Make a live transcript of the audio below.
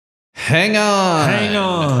Hang on. Hang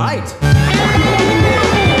on. Right.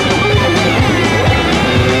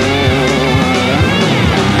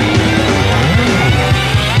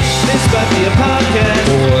 This might be a podcast.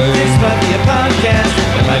 This might be a podcast.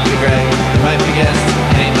 It might be Greg. It might be guest.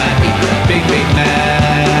 And it might be Big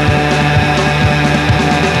Mess.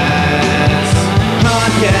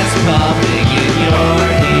 Podcast popping in your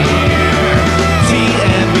ear.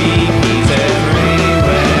 TMVP's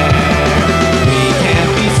everywhere. We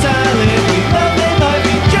can't be silent. We love they might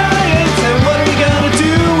be giants. And what are we gonna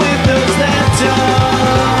do with those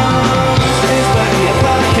laptops? This might be a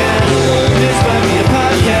podcast. This might be a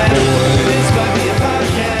podcast. This might be a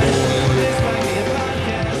podcast. This might be a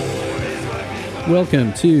podcast. This might be a podcast.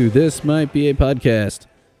 Welcome to This Might Be a Podcast.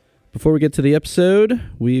 Before we get to the episode,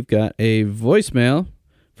 we've got a voicemail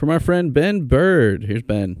from our friend Ben Bird. Here's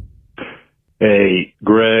Ben. Hey,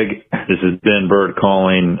 Greg, this is Ben Bird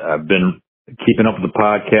calling. I've been keeping up with the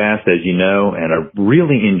podcast, as you know, and I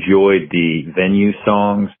really enjoyed the venue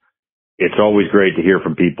songs. It's always great to hear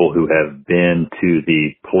from people who have been to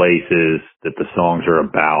the places that the songs are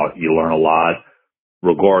about. You learn a lot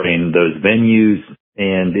regarding those venues,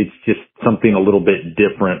 and it's just something a little bit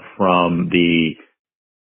different from the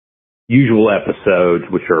usual episodes,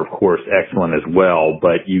 which are, of course, excellent as well,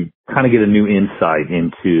 but you kind of get a new insight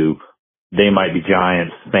into They Might Be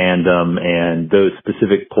Giants fandom and those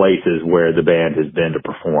specific places where the band has been to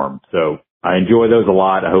perform. So I enjoy those a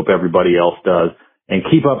lot. I hope everybody else does. And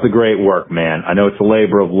keep up the great work, man. I know it's a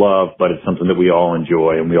labor of love, but it's something that we all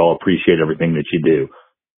enjoy, and we all appreciate everything that you do.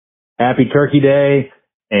 Happy Turkey Day,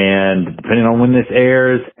 and depending on when this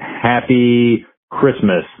airs, happy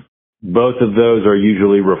Christmas. Both of those are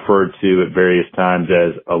usually referred to at various times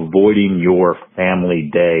as avoiding your family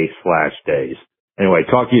day/days. Anyway,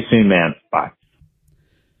 talk to you soon, man. Bye.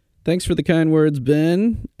 Thanks for the kind words,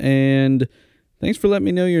 Ben, and thanks for letting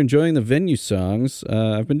me know you're enjoying the venue songs.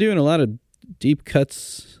 I've been doing a lot of deep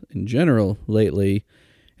cuts in general lately,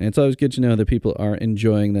 and it's always good to know that people are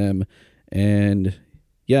enjoying them. And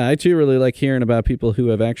yeah, I too really like hearing about people who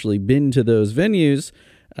have actually been to those venues,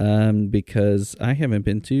 because I haven't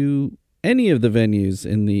been to any of the venues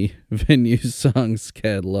in the venue songs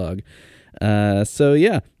catalog. So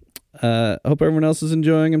yeah, hope everyone else is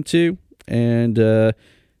enjoying them too. And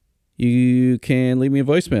you can leave me a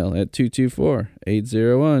voicemail at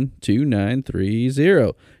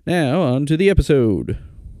 224-801-2930. Now on to the episode.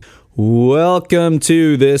 Welcome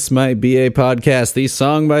to This Might Be a Podcast, the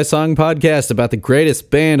song-by-song podcast about the greatest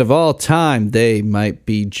band of all time, They Might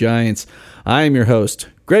Be Giants. I am your host,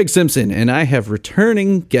 Greg Simpson, and I have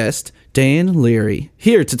returning guest Dan Leary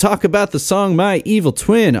here to talk about the song My Evil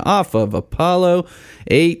Twin off of Apollo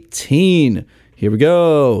 18. Here we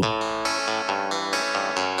go.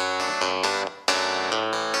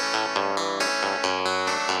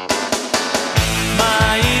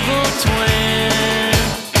 My evil twin,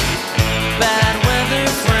 bad weather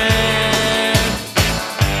friend.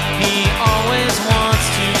 He always wants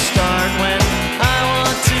to start when I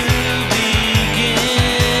want to begin.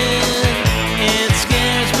 It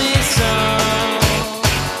scares me so,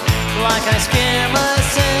 like I scare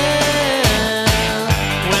myself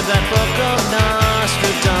with that book of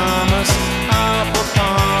Nostradamus up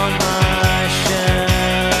upon my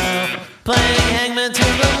shelf. Playing hangman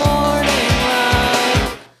till the morning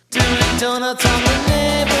light, doing donuts on the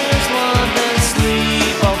neighbor's lawn, then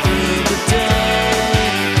sleep all through the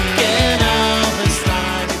day. Get up and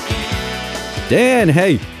start again. Dan,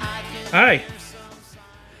 hey. Hi.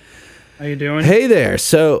 How you doing? Hey there.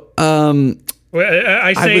 So, Well,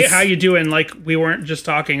 I say was- how you doing like we weren't just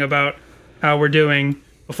talking about how we're doing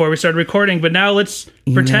before we started recording, but now let's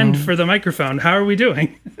pretend for the microphone. How are we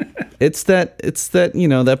doing? it's that,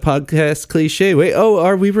 that podcast cliche. Wait,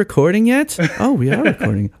 are we recording yet? Oh, we are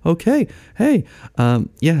recording. Okay. Hey,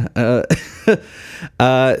 yeah.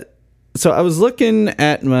 So I was looking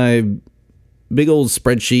at my big old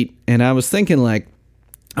spreadsheet, and I was thinking like,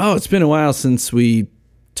 oh, it's been a while since we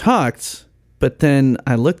talked, but then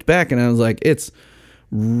I looked back and I was like, it's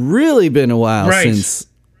really been a while Right. since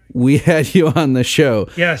we had you on the show.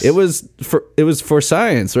 Yes. It was for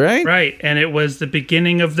science, right? Right, and it was the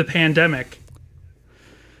beginning of the pandemic.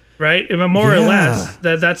 Right? More or Yeah. less.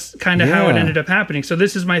 That's kind of how it Yeah. ended up happening. So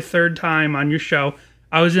this is my third time on your show.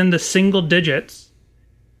 I was in the single digits.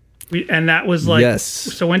 And that was like... Yes.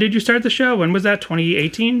 So when did you start the show? When was that?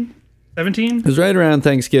 2018? 17? It was right around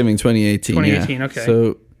Thanksgiving 2018. 2018, yeah. okay.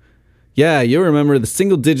 So, yeah, you'll remember the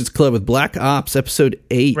Single Digits Club with Black Ops, episode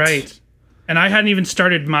 8. Right. And I hadn't even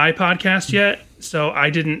started my podcast yet, so I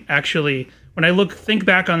didn't actually... When I think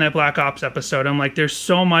back on that Black Ops episode, I'm like, there's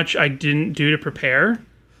so much I didn't do to prepare.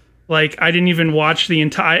 Like, I didn't even watch the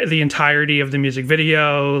entirety of the music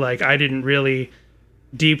video. Like, I didn't really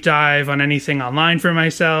deep dive on anything online for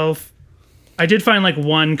myself. I did find like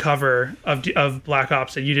one cover of Black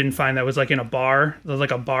Ops that you didn't find, that was like in a bar. There was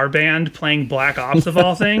like a bar band playing Black Ops of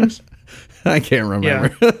all things. I can't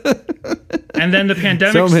remember. Yeah. And then the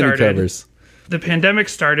pandemic So many started. covers. The pandemic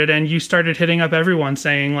started, and you started hitting up everyone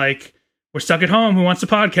saying like, "We're stuck at home. Who wants a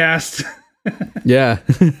podcast?" Yeah.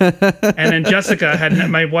 And then Jessica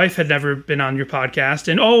my wife had never been on your podcast,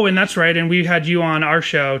 and that's right, and we had you on our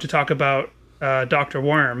show to talk about Dr.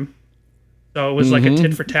 Worm. So it was like a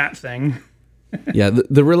tit for tat thing. Yeah,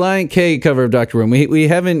 the Reliant K cover of Dr. Worm. We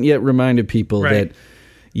haven't yet reminded people Right. that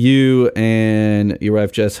you and your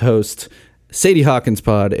wife Jess host Sadie Hawkins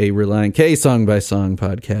Pod, a Reliant K song by song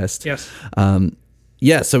podcast. Yes.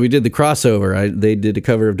 Yeah, so we did the crossover. They did a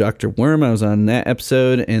cover of Dr. Worm. I was on that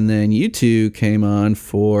episode, and then you two came on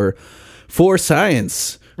for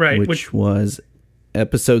Science, Right, which was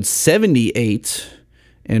episode 78.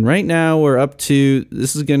 And right now we're up to,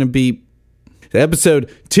 this is going to be episode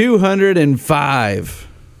 205.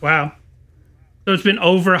 Wow. So it's been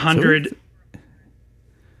over 100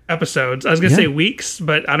 episodes. I was going to say weeks,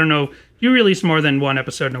 but I don't know. You release more than one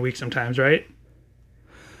episode in a week sometimes, right?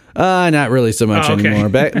 Not really so much Oh, okay. anymore.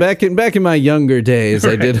 Back in my younger days,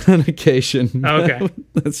 I did on occasion. Oh, okay.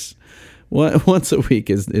 That's once a week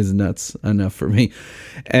is nuts enough for me.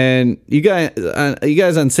 And you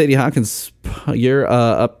guys on Sadie Hawkins, you're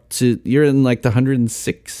you're in like the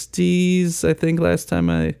 160s, I think. Last time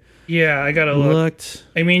I I gotta look. looked.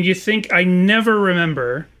 I mean, you think I never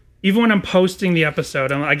remember. Even when I'm posting the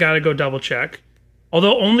episode, I gotta go double check.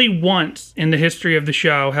 Although only once in the history of the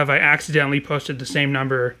show have I accidentally posted the same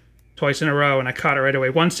number twice in a row, and I caught it right away.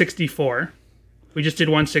 164. We just did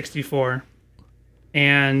 164.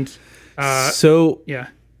 And So yeah,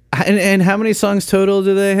 and how many songs total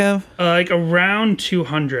do they have? like around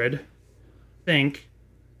 200. I think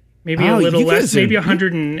maybe a Oh, little you less. guys are- Maybe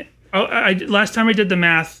 100. Last time I did the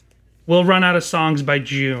math, we'll run out of songs by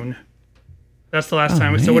June. That's the last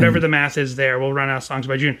time. So man. whatever the math is there, we'll run out of songs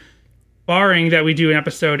by June. Barring that we do an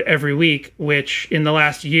episode every week, which in the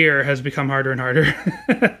last year has become harder and harder.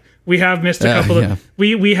 We have missed a couple of...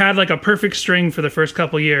 We had like a perfect string for the first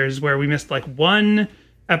couple years where we missed like one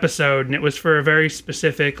episode, and it was for a very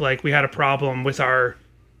specific, like, we had a problem with our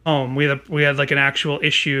home. We had like an actual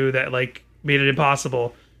issue that like made it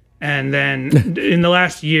impossible. And then in the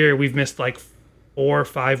last year, we've missed like 4 or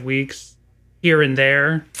 5 weeks here and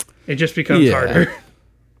there. It just becomes harder.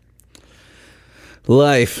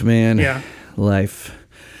 Life, man. Yeah. Life.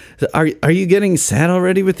 Are you getting sad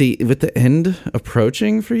already with the end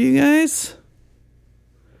approaching for you guys?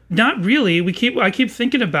 Not really. I keep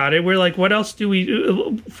thinking about it. We're like, what else do we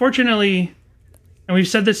do? Fortunately, and we've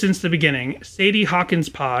said this since the beginning, Sadie Hawkins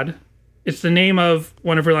Pod, it's the name of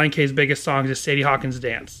one of Reliant K's biggest songs, is Sadie Hawkins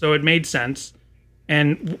Dance. So it made sense.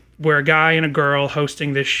 And we're a guy and a girl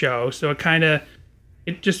hosting this show. So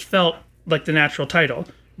it just felt like the natural title.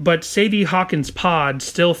 But Sadie Hawkins Pod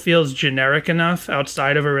still feels generic enough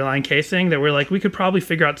outside of a Reliant K thing that we're like, we could probably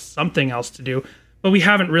figure out something else to do. But we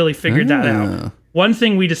haven't really figured that out. One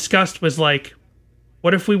thing we discussed was like,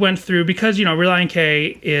 what if we went through, because, Reliant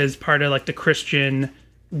K is part of like the Christian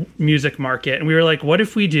music market. And we were like, what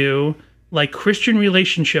if we do like Christian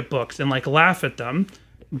relationship books and like laugh at them?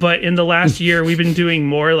 But in the last year, we've been doing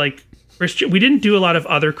more like Christian. We didn't do a lot of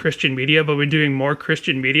other Christian media, but we're doing more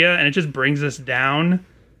Christian media. And it just brings us down.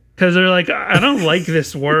 Because they're like, I don't like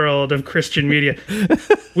this world of Christian media.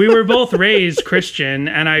 We were both raised Christian,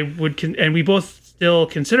 and and we both still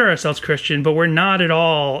consider ourselves Christian, but we're not at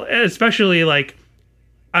all. Especially like,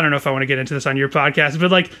 I don't know if I want to get into this on your podcast,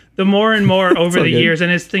 but like the more and more over the years,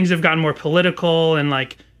 and as things have gotten more political, and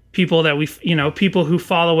like people that people who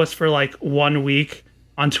follow us for like 1 week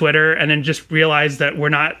on Twitter, and then just realize that we're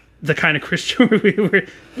not the kind of Christian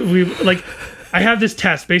we like. I have this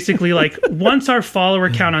test, basically, like, once our follower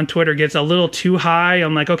count on Twitter gets a little too high,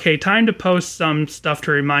 I'm like, okay, time to post some stuff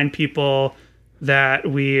to remind people that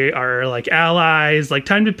we are, like, allies, like,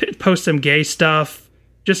 time to post some gay stuff,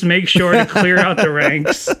 just make sure to clear out the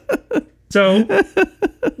ranks. So,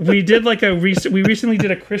 we did, like, we recently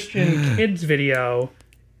did a Christian kids video,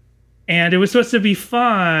 and it was supposed to be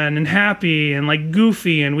fun and happy and, like,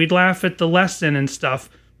 goofy, and we'd laugh at the lesson and stuff.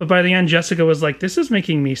 But by the end, Jessica was like, this is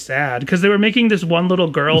making me sad. Because they were making this one little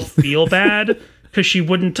girl feel bad because she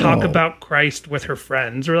wouldn't talk about Christ with her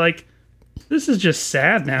friends. We're like, this is just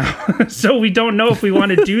sad now. So we don't know if we want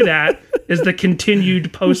to do that as the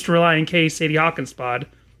continued post-Reliant K Sadie Hawkins pod.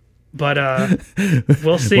 But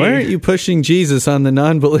we'll see. Why aren't you pushing Jesus on the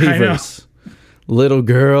non-believers? Little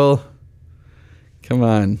girl. Come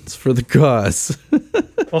on, it's for the cause.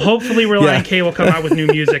 Well, hopefully Relient Yeah. K will come out with new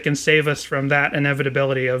music and save us from that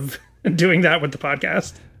inevitability of doing that with the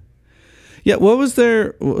podcast. Yeah, what's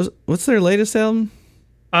their latest album?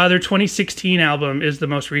 Their 2016 album is the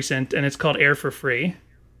most recent, and it's called Air for Free.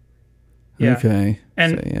 Yeah. Okay.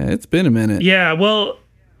 And- So, yeah, it's been a minute. Yeah, well,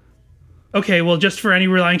 okay, well, just for any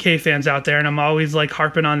Relient K fans out there, and I'm always like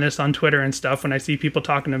harping on this on Twitter and stuff when I see people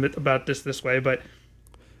talking about this way, but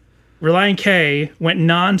Relient K went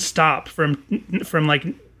nonstop from like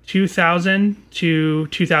 2000 to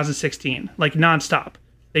 2016, like nonstop.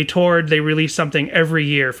 They toured, they released something every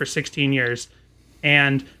year for 16 years.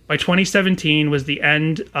 And by 2017 was the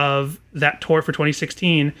end of that tour for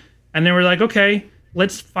 2016, and they were like, okay,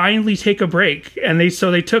 let's finally take a break. And they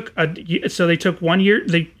took 1 year,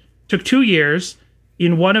 they took 2 years.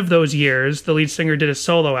 In one of those years, the lead singer did a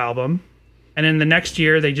solo album, and in the next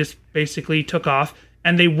year they just basically took off,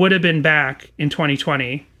 and they would have been back in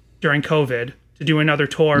 2020 during COVID to do another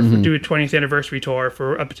tour, do a 20th anniversary tour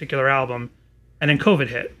for a particular album, and then COVID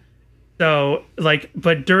hit. So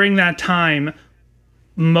but during that time,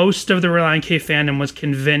 most of the Relient K fandom was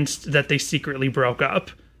convinced that they secretly broke up.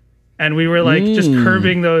 And we were like just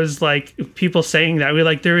curbing those like people saying that. We were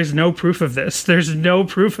like, there is no proof of this. There's no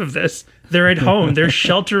proof of this. They're at home. They're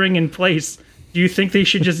sheltering in place. Do you think they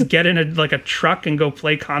should just get in a truck and go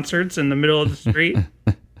play concerts in the middle of the street?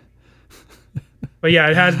 But yeah,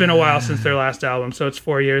 it has been a while since their last album, so it's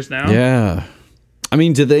 4 years now. Yeah. I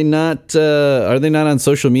mean, do they not? Are they not on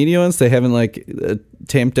social media once? They haven't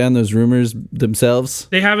tamped down those rumors themselves.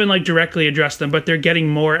 They haven't directly addressed them, but they're getting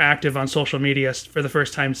more active on social media for the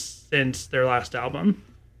first time since their last album,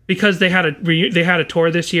 because they had a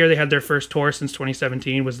tour this year. They had their first tour since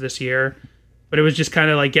 2017 was this year, but it was just kind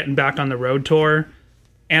of getting back on the road tour.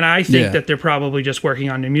 And I think that they're probably just working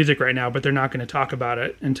on new music right now, but they're not going to talk about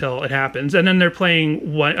it until it happens. And then they're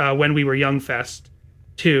playing When We Were Young Fest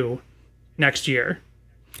 2 next year.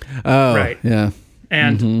 Oh, right. Yeah.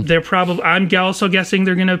 And they're probably, I'm also guessing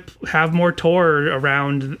they're going to have more tour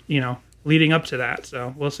around, leading up to that.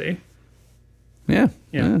 So we'll see. Yeah.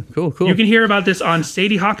 Yeah. Cool. You can hear about this on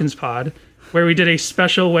Sadie Hawkins Pod, where we did a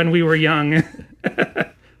special When We Were Young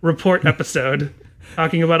report episode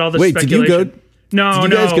talking about all the speculation. Did you go? No,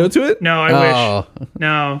 Did you guys go to it? No, I wish.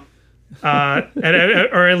 No.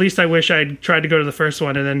 Or at least I wish I'd tried to go to the first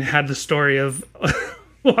one and then had the story of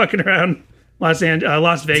walking around Las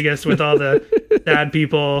Vegas with all the sad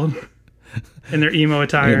people in their emo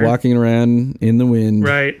attire. Yeah, walking around in the wind.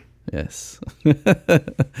 Right. Yes.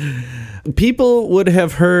 People would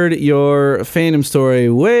have heard your fandom story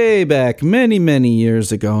way back many, many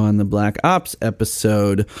years ago on the Black Ops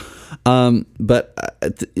episode. But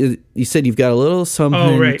you said you've got a little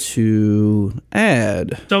something to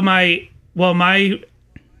add. So my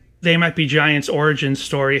They Might Be Giants origin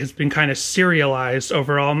story has been kind of serialized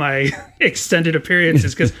over all my extended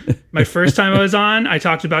appearances, because my first time I was on, I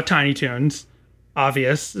talked about Tiny Toons.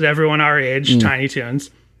 Obvious, everyone our age, Tiny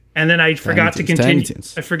Toons. And then I forgot to continue.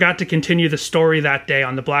 I forgot to continue the story that day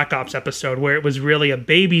on the Black Ops episode, where it was really a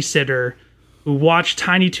babysitter who watched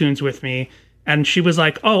Tiny Toons with me, and she was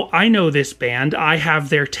like, "Oh, I know this band. I have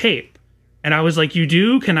their tape." And I was like, "You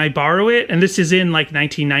do? Can I borrow it?" And this is in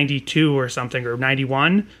 1992 or something, or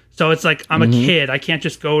 91. So it's like, I'm a kid. I can't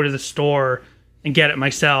just go to the store and get it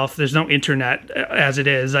myself. There's no internet as it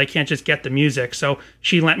is. I can't just get the music. So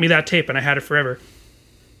she lent me that tape, and I had it forever.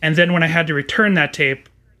 And then when I had to return that tape,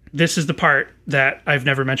 this is the part that I've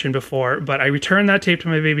never mentioned before, but I returned that tape to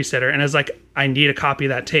my babysitter, and I was like, I need a copy of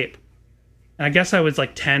that tape. And I guess I was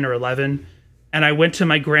 10 or 11. And I went to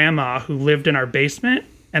my grandma, who lived in our basement,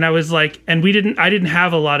 and I was like, and I didn't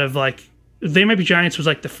have a lot of They Might Be Giants was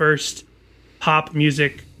the first pop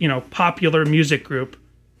music, popular music group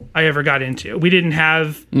I ever got into. We didn't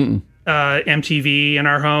have MTV in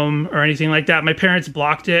our home or anything like that. My parents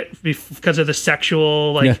blocked it because of the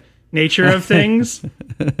sexual nature of things.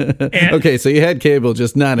 And, okay, so you had cable,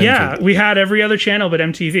 just not MTV. Yeah, we had every other channel but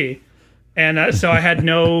MTV. And so I had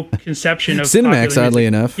no conception of Cinemax, oddly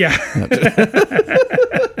enough. Yeah.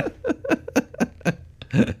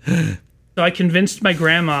 So I convinced my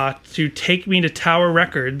grandma to take me to Tower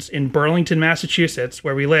Records in Burlington, Massachusetts,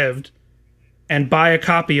 where we lived, and buy a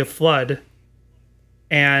copy of Flood.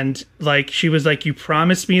 And she was like, "You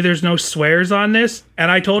promised me there's no swears on this?" And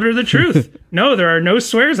I told her the truth. No, there are no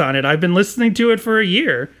swears on it. I've been listening to it for a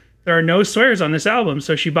year. There are no swears on this album.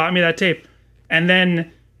 So she bought me that tape. And then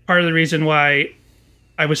part of the reason why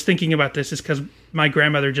I was thinking about this is because my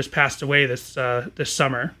grandmother just passed away this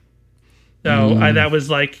summer. So that was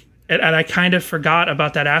and I kind of forgot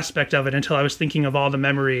about that aspect of it until I was thinking of all the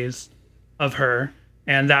memories of her.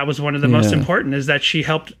 And that was one of the most important, is that she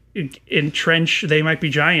helped entrench They Might Be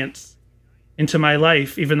Giants into my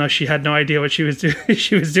life, even though she had no idea what she was doing.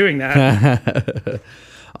 She was doing that.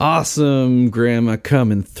 Awesome, Grandma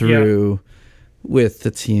coming through with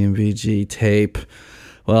the TMBG tape.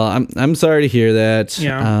 Well, I'm sorry to hear that.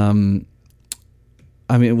 Yeah.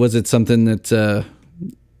 I mean, was it something that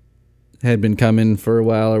had been coming for a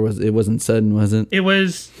while, or wasn't sudden, was it? It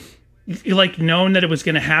was like known that it was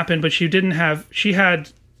going to happen, but she didn't have. She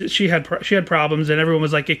had problems, and everyone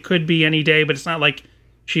was like, it could be any day, but it's not like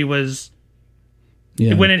she was.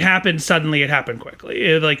 Yeah. When it happened, suddenly it happened quickly.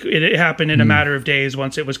 It happened in a matter of days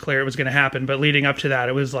once it was clear it was going to happen. But leading up to that,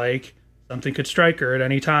 it was like something could strike her at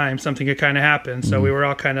any time. Something could kind of happen. So we were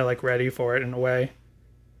all kind of like ready for it in a way.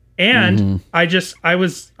 And I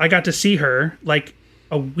got to see her like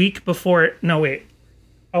a week before. No, wait.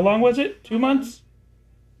 How long was it? 2 months?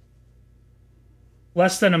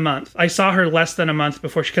 Less than a month. I saw her less than a month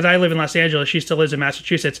before, because I live in Los Angeles. She still lives in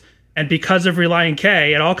Massachusetts. And because of Relient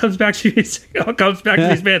K, it all comes back to these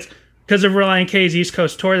bands. Because of Relient K's East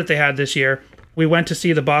Coast tour that they had this year, we went to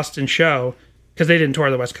see the Boston show, because they didn't tour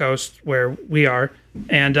the West Coast where we are.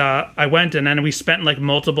 And I went, and then we spent like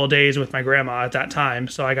multiple days with my grandma at that time.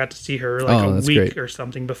 So I got to see her like a week or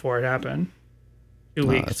something before it happened. 2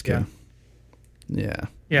 weeks. That's good. Yeah.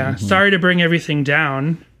 Yeah. Sorry to bring everything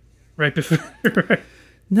down right before. Right.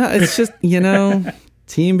 No, it's just,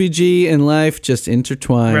 TMBG and life just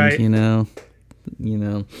intertwined, Right. you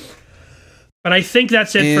know. But I think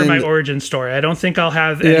that's it for my origin story. I don't think I'll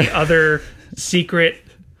have any other secret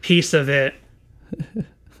piece of it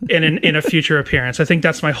in a future appearance. I think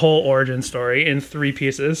that's my whole origin story in 3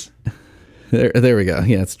 pieces. There we go.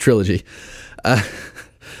 Yeah, it's a trilogy.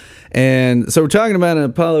 And so we're talking about an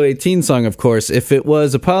Apollo 18 song, of course. If it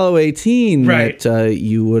was Apollo 18 Right. that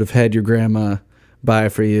you would have had your grandma buy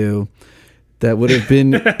for you, that would have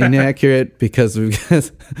been inaccurate, because we've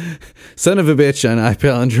got Son of a Bitch on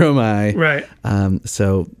iPalindrome. Right.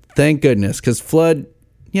 So thank goodness, because Flood,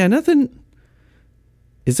 nothing.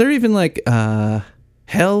 Is there even like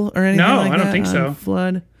hell or anything No, like that? I don't think on so.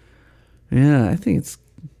 Flood? Yeah, I think it's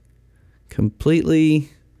completely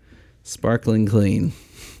sparkling clean.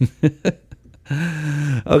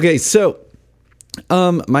 Okay, so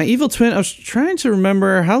my evil twin, I was trying to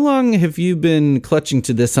remember, how long have you been clutching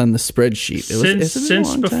to this on the spreadsheet?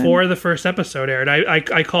 Since before the first episode aired.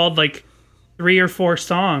 I called like 3 or 4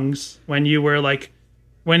 songs when you were like,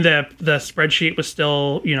 when the spreadsheet was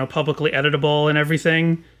still, publicly editable and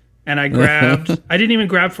everything. And I grabbed, I didn't even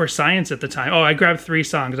grab For Science at the time. Oh, I grabbed 3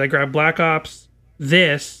 songs. I grabbed Black Ops,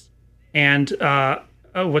 this, and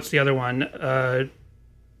what's the other one?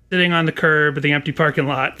 Sitting on the Curb, the Empty Parking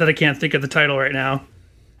Lot, that I can't think of the title right now.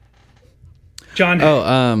 John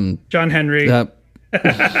Henry.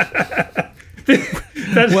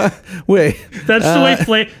 Wait. That's the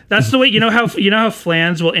way. That's the way. You know how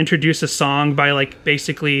Flans will introduce a song by like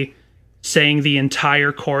basically saying the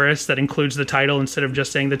entire chorus that includes the title instead of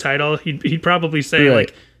just saying the title. He'd probably say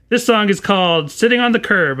like, this song is called "Sitting on the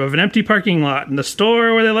Curb of an Empty Parking Lot in the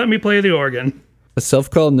Store Where They Let Me Play the Organ." A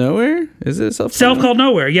Self-Called Nowhere? Is it a Self-Called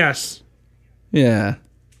Nowhere? Yes. Yeah.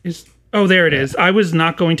 Oh, there it is. I was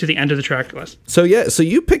not going to the end of the track list. So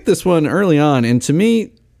you picked this one early on, and to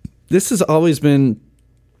me, this has always been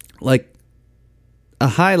like a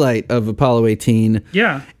highlight of Apollo 18.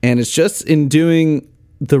 Yeah. And it's just in doing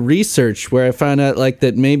the research where I found out like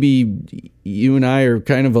that maybe you and I are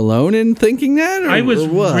kind of alone in thinking that, I was or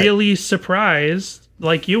what? really surprised,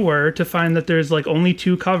 like you were, to find that there's like only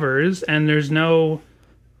 2 covers and there's no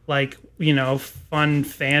like, fun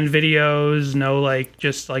fan videos, no like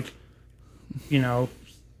just like,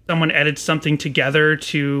 someone edits something together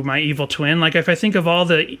to my evil twin. Like if I think of all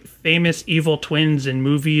the famous evil twins in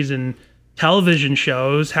movies and television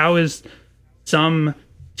shows, how is some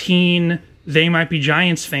teen They Might Be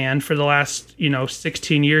Giants fan for the last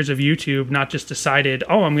 16 years of YouTube not just decided,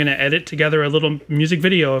 oh, I'm going to edit together a little music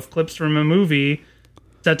video of clips from a movie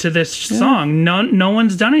set to this song? No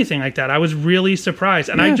one's done anything like that. I was really surprised,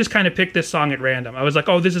 and I just kind of picked this song at random. I was like,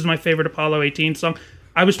 oh, this is my favorite Apollo 18 song.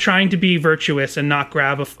 I was trying to be virtuous and not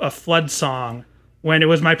grab a Flood song when it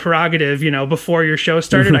was my prerogative, before your show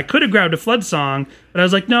started. I could have grabbed a Flood song, but I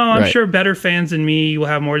was like, no, I'm sure better fans than me will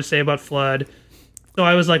have more to say about Flood. So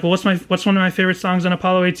I was like, well, what's one of my favorite songs on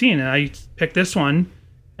Apollo 18? And I picked this one.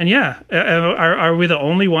 And are we the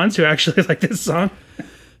only ones who actually like this song?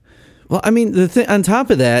 Well, I mean, on top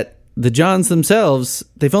of that, the Johns themselves,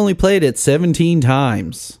 they've only played it 17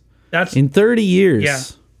 times. That's in 30 years. Yeah,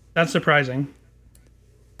 that's surprising.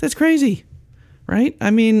 That's crazy, right? I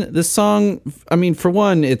mean, the song, for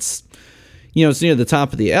one, it's, it's near the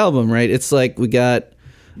top of the album, right? It's like we got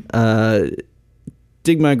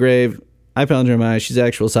Dig My Grave, I Palindrome I, She's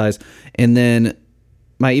Actual Size, and then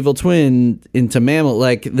My Evil Twin into Mammal.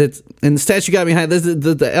 Like that's, and the stats you got behind this,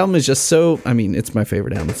 the album is just so. I mean, it's my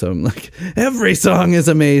favorite album, so I'm like every song is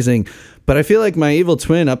amazing. But I feel like My Evil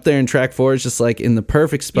Twin up there in track 4 is just like in the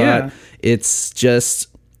perfect spot. Yeah. It's just.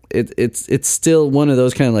 It's still one of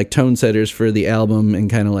those kind of like tone setters for the album and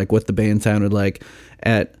kind of like what the band sounded like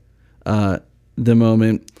at the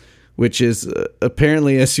moment, which is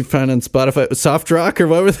apparently, as you found on Spotify, soft rock, or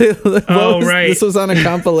what were they? Right. This was on a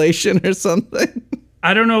compilation or something.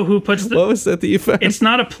 I don't know who puts What was that you found? It's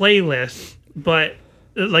not a playlist, but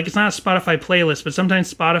like it's not a Spotify playlist, but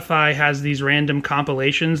sometimes Spotify has these random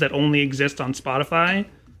compilations that only exist on Spotify.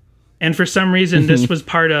 And for some reason, this was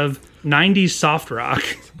part of 90s soft rock,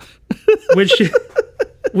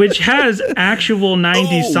 which has actual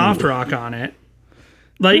 90s soft rock on it.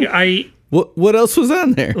 Like What else was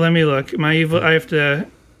on there? let me look.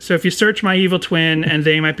 So if you search My Evil Twin and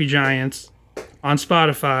They Might Be Giants on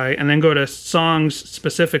Spotify and then go to songs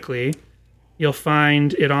specifically, you'll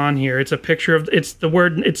find it on here. It's a picture of, it's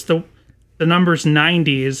the numbers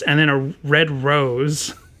 90s and then a red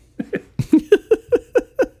rose.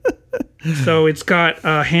 So it's got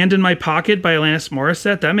Hand in My Pocket by Alanis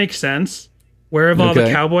Morissette. That makes sense. Where Have All the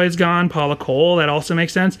Okay. Cowboys Gone? Paula Cole. That also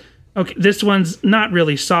makes sense. Okay, this one's not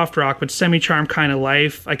really soft rock, but Semi-Charmed Kind of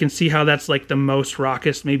Life. I can see how that's like the most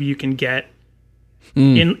rockest maybe you can get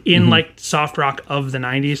in like soft rock of the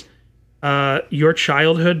 90s. Your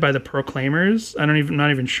Childhood by the Proclaimers.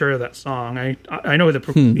 Not even sure of that song. I know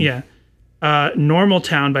yeah. Normal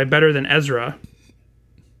Town by Better Than Ezra.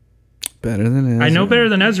 Better Than Ezra. I know Better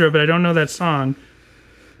Than Ezra, but I don't know that song.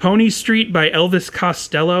 Pony Street by Elvis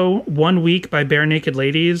Costello. 1 Week by Bare Naked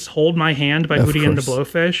Ladies. Hold My Hand by Of Hootie and the course.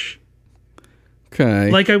 Blowfish.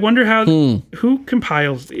 Okay. Like, I wonder how who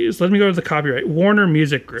compiles these. Let me go to the copyright. Warner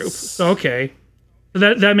Music Group. So, okay.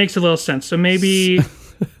 So that makes a little sense. So maybe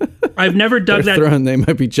I've never dug They're that. throwing They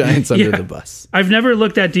Might Be Giants under Yeah. the bus. I've never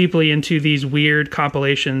looked that deeply into these weird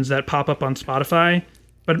compilations that pop up on Spotify,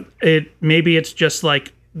 but maybe it's just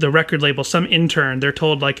like the record label, some intern, they're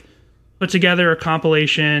told like, put together a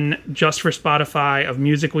compilation just for Spotify of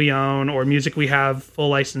music we own or music we have full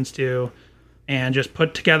license to, and just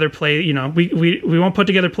put together we won't put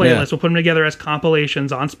together playlists. Yeah. We'll put them together as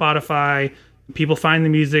compilations on Spotify. People find the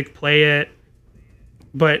music, play it.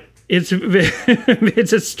 But it's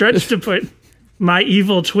it's a stretch to put My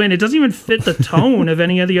Evil Twin. It doesn't even fit the tone of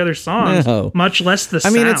any of the other songs, No. much less the I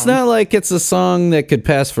sound. mean, it's not like it's a song that could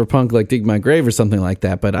pass for punk like Dig My Grave or something like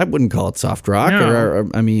that, but I wouldn't call it soft rock. No.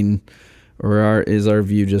 Is our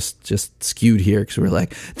view just skewed here because we're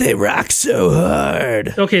like, they rock so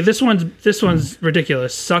hard. Okay, this one's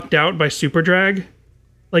ridiculous. Sucked Out by Superdrag.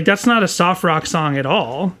 Like, that's not a soft rock song at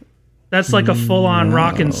all. That's like a full-on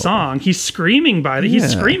rockin' song. He's screaming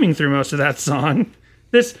he's screaming through most of that song.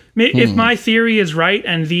 If my theory is right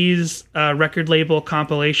and these record label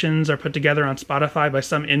compilations are put together on Spotify by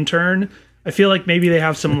some intern, I feel like maybe they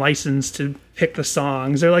have some license to pick the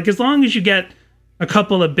songs. They're like, as long as you get a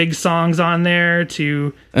couple of big songs on there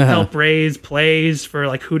to help raise plays for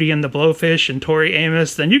like Hootie and the Blowfish and Tori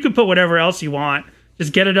Amos, then you can put whatever else you want.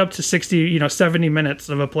 Just get it up to 60, 70 minutes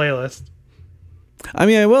of a playlist. I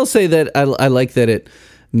mean, I will say that I like that it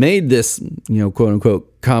made this, quote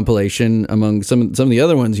unquote compilation among some of the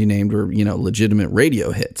other ones you named were, legitimate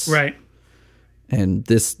radio hits. Right. And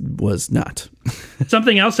this was not.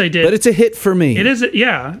 Something else I did. But it's a hit for me. It is,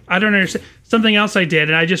 yeah. I don't understand. Something else I did,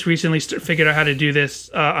 and I just recently figured out how to do this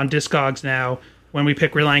on Discogs now when we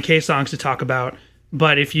pick Relient K songs to talk about.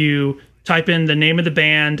 But if you type in the name of the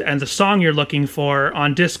band and the song you're looking for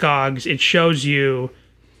on Discogs, it shows you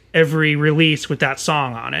every release with that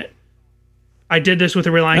song on it. I did this with a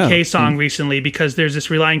Relient K song recently because there's this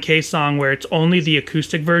Relient K song where it's only the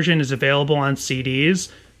acoustic version is available on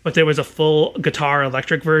CDs, but there was a full guitar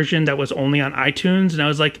electric version that was only on iTunes, and I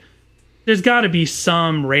was like, there's got to be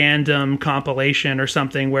some random compilation or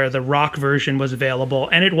something where the rock version was available,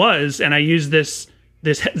 and it was, and I used this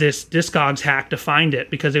Discogs hack to find it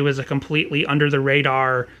because it was a completely under the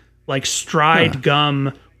radar, like Stride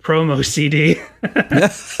Gum promo CD.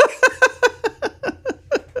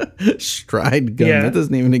 Stride Gum. Yeah. That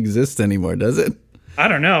doesn't even exist anymore, does it? I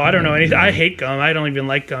don't know anything. I hate gum. I don't even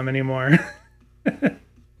like gum anymore.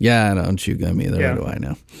 Yeah, I don't chew gum either. Yeah. What do I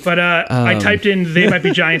know? But I typed in They Might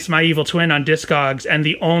Be Giants, My Evil Twin on Discogs, and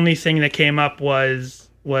the only thing that came up was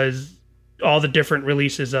all the different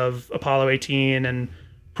releases of Apollo 18 and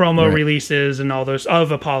promo releases and all those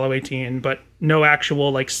of Apollo 18, but no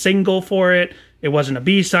actual like single for it. It wasn't a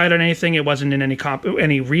B-side on anything. It wasn't in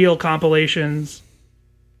any real compilations.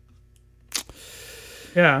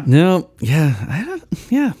 Yeah. No, I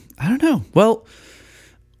don't know. Well,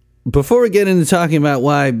 before we get into talking about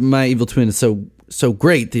why My Evil Twin is so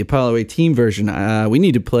great, the Apollo 18 version, we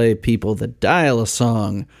need to play people the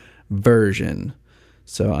Dial-A-Song version.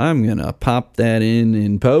 So I'm going to pop that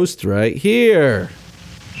in post right here.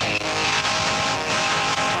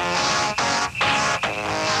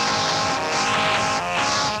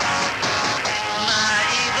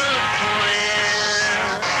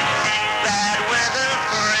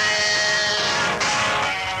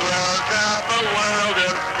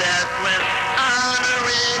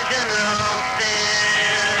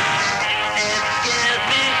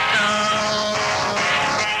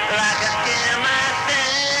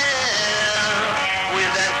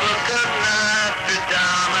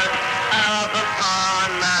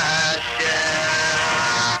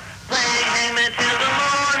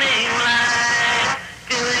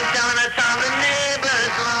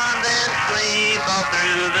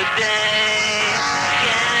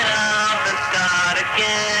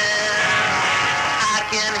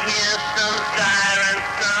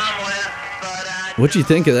 What'd you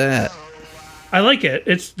think of that? I like it.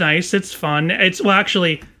 It's nice. It's fun.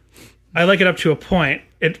 Actually, I like it up to a point.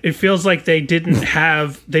 It feels like they didn't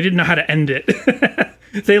know how to end it.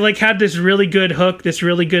 They like had this really good hook, this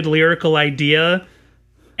really good lyrical idea,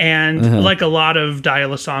 and like a lot of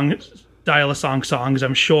Dial-A-Song songs,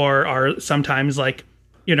 I'm sure are sometimes like,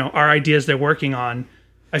 are ideas they're working on.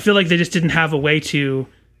 I feel like they just didn't have a way to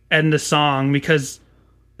end the song because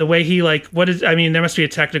the way he there must be a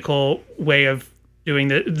technical way of doing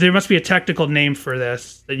that. There must be a technical name for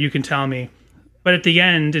this that you can tell me. But at the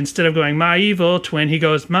end, instead of going, my evil twin, he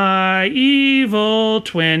goes, my evil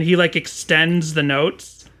twin. He like extends the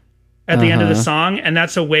notes at the end of the song. And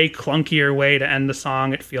that's a way clunkier way to end the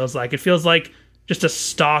song. It feels like just a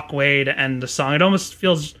stock way to end the song. It almost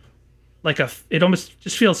feels like it almost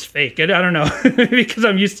just feels fake. I don't know because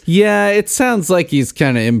I'm used to... Yeah, it sounds like he's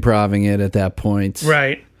kind of improvising it at that point.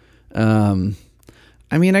 Right. I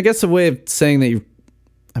mean, I guess a way of saying that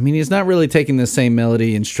he's not really taking the same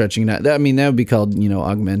melody and stretching it out. I mean, that would be called,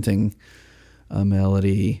 augmenting a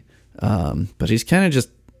melody. But he's kind of just,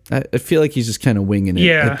 I feel like he's just kind of winging it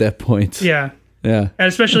at that point. Yeah. Yeah. And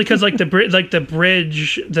especially because like the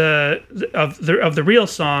bridge of the real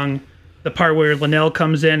song, the part where Linnell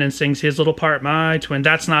comes in and sings his little part, my twin,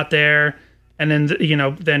 that's not there. And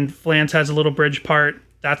then, then Flans has a little bridge part,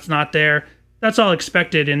 that's not there. That's all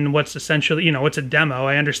expected in what's essentially, what's a demo.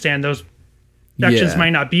 I understand those sections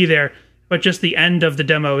might not be there, but just the end of the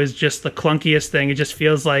demo is just the clunkiest thing. It just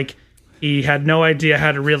feels like he had no idea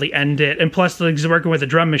how to really end it. And plus, he's working with a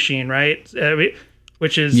drum machine, right?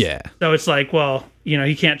 Which is, so it's like, well, he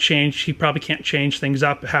probably can't change things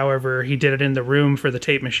up. However, he did it in the room for the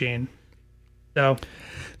tape machine. So...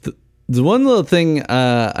 The one little thing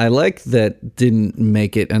I like that didn't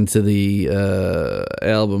make it onto the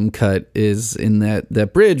album cut is in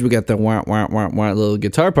that bridge, we got the wah, wah, wah, wah little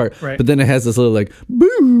guitar part, right. But then it has this little like,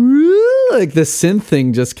 boo, like the synth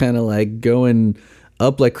thing just kind of like going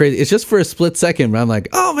up like crazy. It's just for a split second, but I'm like,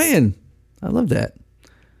 oh man, I love that.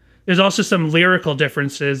 There's also some lyrical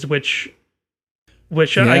differences, which I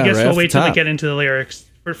guess we'll wait till we get into the lyrics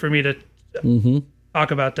for me to... talk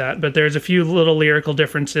about that, but there's a few little lyrical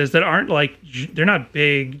differences that aren't like, they're not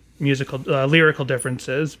big musical lyrical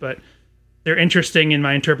differences, but they're interesting in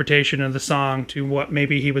my interpretation of the song to what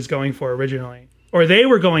maybe he was going for originally, or they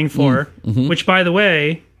were going for. Which, by the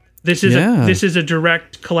way, this is a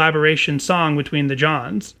direct collaboration song between the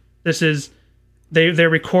Johns. This is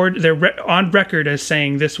they're on record as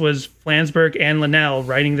saying this was Flansburgh and Linnell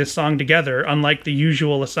writing this song together, unlike the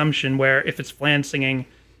usual assumption where if it's Flan singing,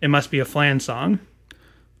 it must be a Flan song.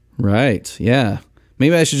 Right. Yeah.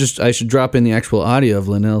 Maybe I should drop in the actual audio of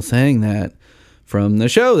Linnell saying that from the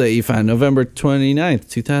show that you found November 29th,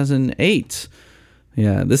 2008.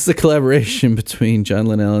 Yeah, this is a collaboration between John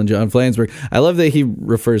Linnell and John Flansburgh. I love that he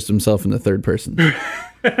refers to himself in the third person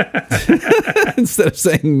instead of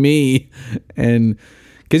saying me. And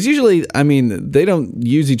because usually, they don't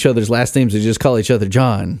use each other's last names. They just call each other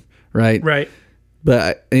John, right? Right.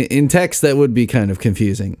 But in text, that would be kind of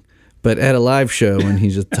confusing. But at a live show, when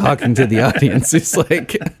he's just talking to the audience, it's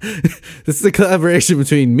like, this is a collaboration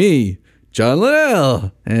between me, John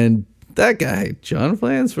Linnell, and that guy, John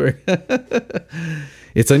Flansburgh.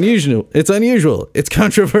 It's unusual. It's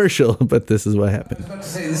controversial, but this is what happened. I was about to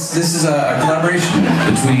say, this is a collaboration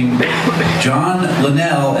between John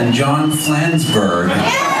Linnell and John Flansburgh.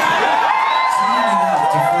 Teaming up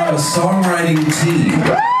to form a songwriting team.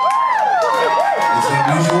 It's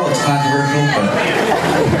unusual, it's controversial, but...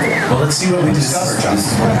 Well, let's see what we discover, John.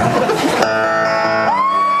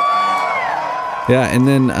 Yeah, and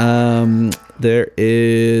then there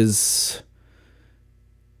is,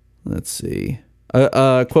 let's see,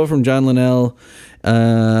 a quote from John Linnell.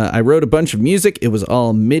 I wrote a bunch of music. It was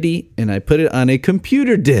all MIDI, and I put it on a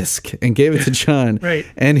computer disc and gave it to John. Right.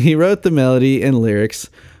 And he wrote the melody and lyrics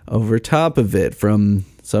over top of it from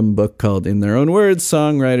some book called In Their Own Words,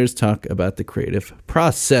 Songwriters Talk About the Creative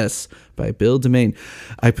Process by Bill DeMain.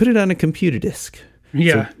 I put it on a computer disc.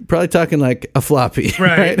 Yeah. So probably talking like a floppy.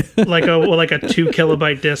 Right. like a 2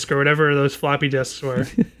 kilobyte disc or whatever those floppy disks were.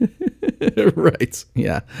 Right.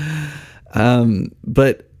 Yeah.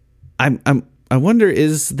 But I wonder,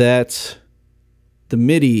 is that the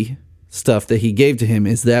MIDI stuff that he gave to him,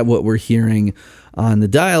 is that what we're hearing on the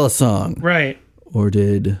Dial-A-Song? Right. Or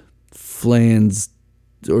did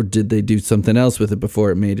they do something else with it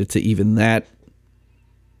before it made it to even that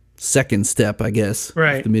second step, I guess?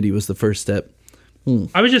 Right. If the MIDI was the first step.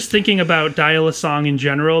 I was just thinking about Dial-A-Song in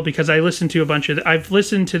general because I listened to I've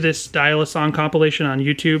listened to this Dial-A-Song compilation on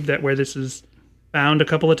YouTube where this is found a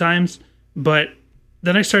couple of times, but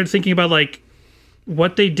then I started thinking about like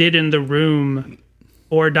what they did in the room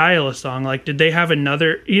or Dial-A-Song. Like, did they have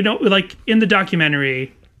another, like in the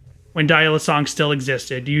documentary when Dial-A-Song still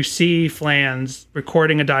existed, you see Flans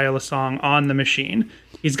recording a Dial-A-Song on the machine.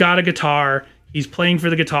 He's got a guitar. He's playing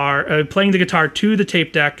the guitar to the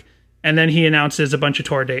tape deck. And then he announces a bunch of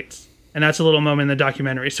tour dates. And that's a little moment in the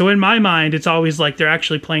documentary. So in my mind, it's always like they're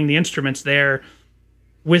actually playing the instruments there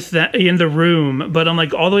with that in the room. But I'm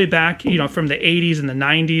like all the way back, from the 80s and the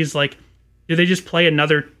 90s, like, do they just play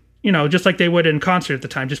another, just like they would in concert at the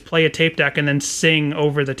time, just play a tape deck and then sing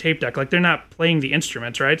over the tape deck? Like, they're not playing the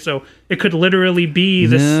instruments, right? So it could literally be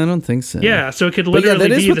this. No, I don't think so. Yeah, so it could literally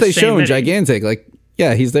be that is what the they same show in MIDI. Gigantic. Like,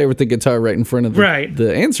 yeah, he's there with the guitar right in front of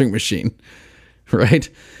the answering machine, right?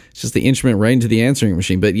 It's just the instrument right into the answering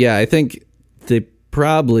machine. But yeah, I think they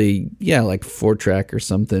probably, like 4-track or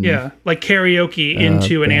something. Yeah, like karaoke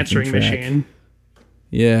into an answering track. machine.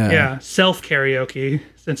 Yeah. Yeah, self-karaoke,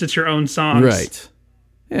 since it's your own songs. Right.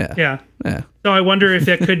 Yeah. Yeah. So I wonder if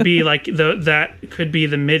that could be like that could be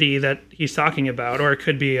the MIDI that he's talking about, or it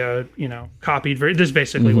could be a, copied version. This is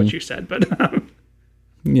basically what you said, but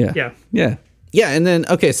Yeah. Yeah, and then,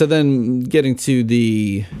 okay, so then getting to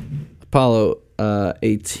the Apollo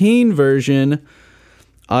 18 version,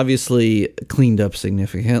 obviously cleaned up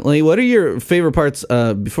significantly. What are your favorite parts,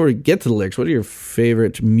 before we get to the lyrics, what are your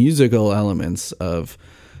favorite musical elements of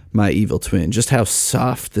My Evil Twin? Just how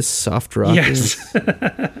soft this soft rock is.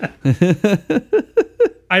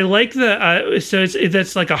 I like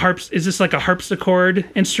that's like a is this like a harpsichord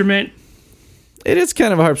instrument? It is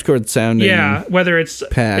kind of a harpsichord sounding. Yeah, whether it's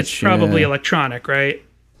probably yeah. electronic, right?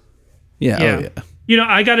 Yeah. Oh, yeah.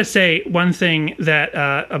 I got to say one thing that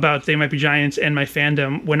about They Might Be Giants and my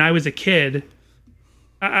fandom. When I was a kid,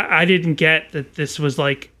 I didn't get that this was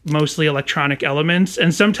like mostly electronic elements.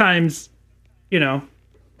 And sometimes,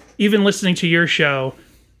 even listening to your show,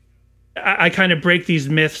 I kind of break these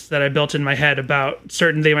myths that I built in my head about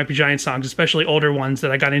certain They Might Be Giants songs, especially older ones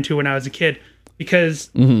that I got into when I was a kid. Because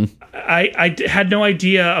I had no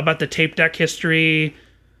idea about the tape deck history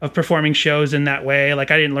of performing shows in that way. Like,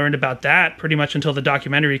 I didn't learn about that pretty much until the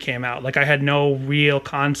documentary came out. Like, I had no real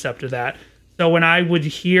concept of that. So when I would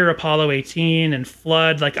hear Apollo 18 and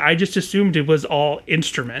Flood, like, I just assumed it was all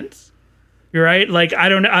instruments. You're right? Like, I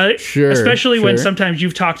don't know. Especially when sometimes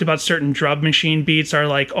you've talked about certain drum machine beats are,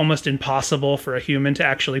 like, almost impossible for a human to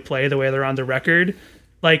actually play the way they're on the record.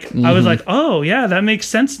 Like, I was like, oh, yeah, that makes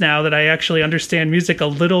sense now that I actually understand music a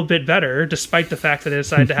little bit better, despite the fact that I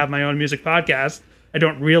decided to have my own music podcast. I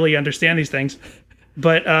don't really understand these things.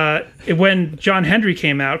 But when John Henry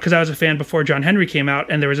came out, because I was a fan before John Henry came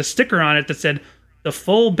out, and there was a sticker on it that said, the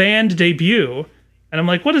full band debut. And I'm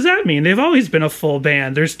like, what does that mean? They've always been a full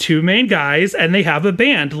band. There's 2 main guys, and they have a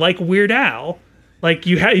band, like Weird Al. Like,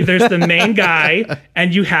 there's the main guy,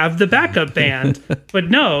 and you have the backup band.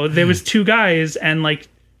 But no, there was 2 guys and, like,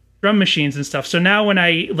 drum machines and stuff. So now when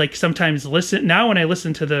I, like, sometimes listen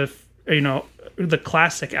to the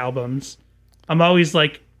classic albums, I'm always,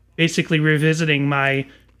 like, basically revisiting my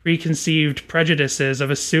preconceived prejudices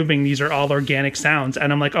of assuming these are all organic sounds.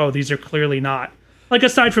 And I'm like, oh, these are clearly not. Like,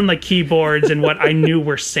 aside from, like, keyboards and what I knew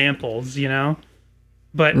were samples,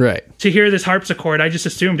 But to hear this harpsichord, I just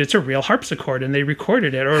assumed it's a real harpsichord and they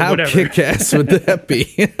recorded it or whatever. How kick-ass would that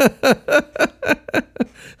be?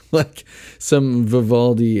 Like some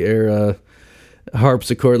Vivaldi era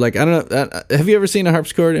harpsichord. Like, I don't know. Have you ever seen a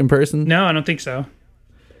harpsichord in person? No, I don't think so.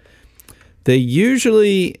 They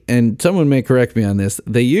usually, and someone may correct me on this,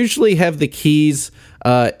 they usually have the keys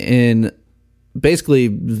in basically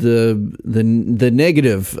the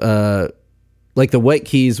negative like the white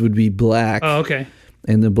keys would be black, Oh, okay.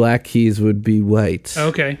 and the black keys would be white.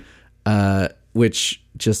 Okay. Which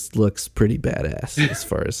just looks pretty badass as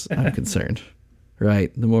far as I'm concerned.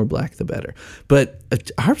 Right? The more black, the better. But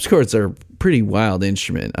harpsichords are a pretty wild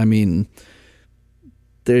instrument. I mean,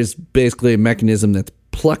 there's basically a mechanism that's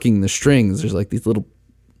plucking the strings. There's like these little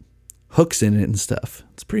hooks in it and stuff.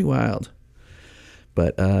 It's pretty wild.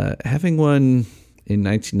 But having one in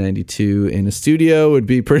 1992 in a studio would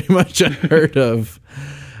be pretty much unheard of,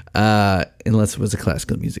 unless it was a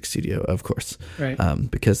classical music studio, of course. Right.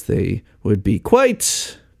 Because they would be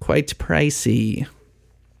quite pricey.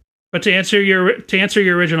 But to answer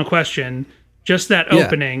your original question, just that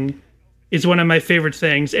opening is one of my favorite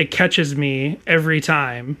things. It catches me every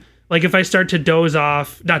time. Like if I start to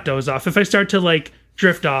if I start to like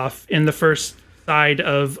drift off in the first side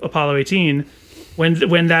of Apollo 18,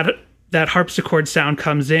 when that harpsichord sound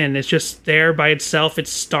comes in, it's just there by itself. It's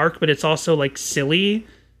stark, but it's also like silly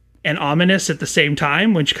and ominous at the same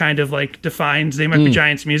time, which kind of like defines They Might Be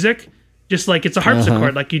Giants music. Just like it's a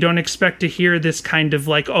harpsichord, like you don't expect to hear this kind of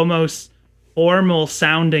like almost formal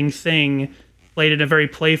sounding thing played in a very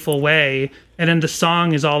playful way. And then the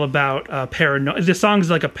song is all about paranoid. The song is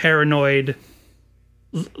like a paranoid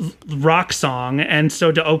rock song. And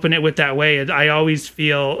so to open it with that way, I always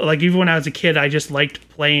feel like even when I was a kid, I just liked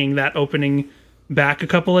playing that opening back a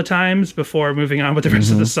couple of times before moving on with the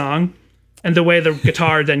rest of the song. And the way the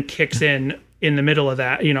guitar then kicks in the middle of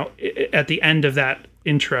that, you know, at the end of that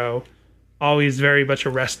intro, always very much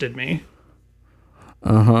arrested me.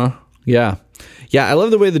 Yeah. I love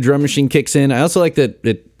the way the drum machine kicks in. I also like that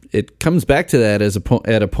it comes back to that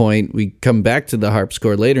at a point. We come back to the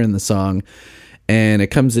harpsichord later in the song, and it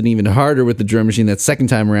comes in even harder with the drum machine that second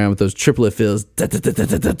time around with those triplet fills,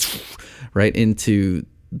 right into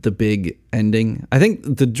the big ending. I think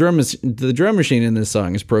the drum machine in this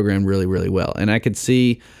song is programmed really, really well, and I could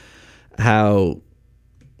see how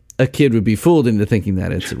a kid would be fooled into thinking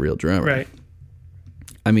that it's a real drummer. Right.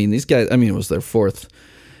 I mean, these guys, it was their fourth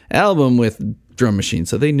album with drum machine,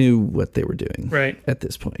 so they knew what they were doing right at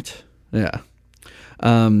this point. Yeah.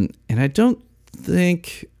 And I don't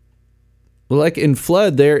think, well, like in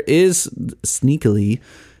Flood, there is sneakily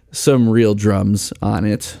some real drums on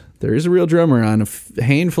it. There is a real drummer on a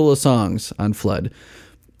handful of songs on Flood,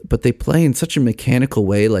 but they play in such a mechanical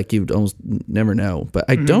way, like you'd almost never know. But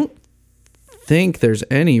I don't think there's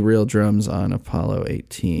any real drums on Apollo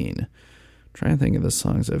 18. I'm trying to think of the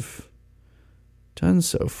songs I've done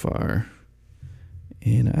so far,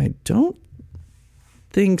 and I don't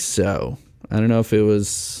think so. I don't know if it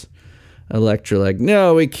was Elektra like,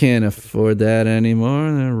 no, we can't afford that anymore.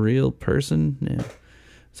 A real person? No.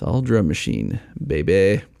 It's all drum machine,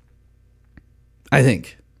 baby. I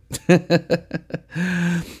think.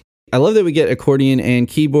 I love that we get accordion and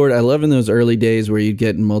keyboard. I love in those early days where you'd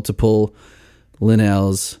get multiple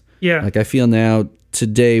Linnells. Yeah. Like I feel now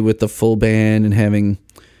today with the full band and having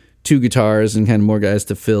two guitars and kind of more guys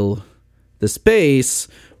to fill the space,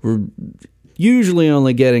 we're usually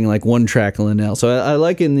only getting like one track Linnell. So I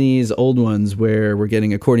like in these old ones where we're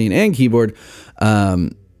getting accordion and keyboard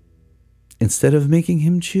instead of making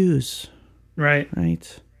him choose. Right.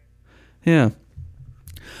 Yeah.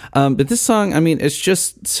 But this song, I mean, it's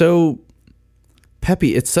just so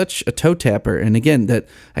peppy. It's such a toe tapper. And again, that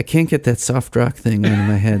I can't get that soft rock thing out of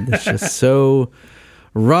my head. That's just so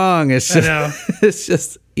wrong. It's just, it's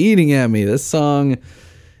just eating at me. This song,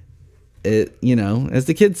 it, you know, as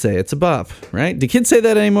the kids say, it's a bop, right? Do kids say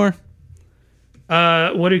that anymore?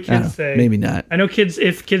 What do kids say? Maybe not. I know kids.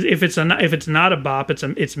 If it's not a bop,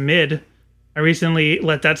 it's mid. I recently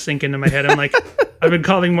let that sink into my head. I'm like, I've been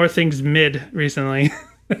calling more things mid recently.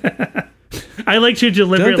 I like to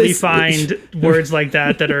deliberately find words like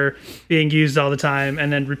that are being used all the time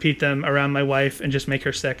and then repeat them around my wife and just make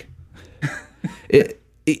her sick.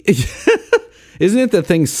 Isn't it the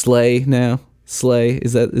thing slay now? Slay,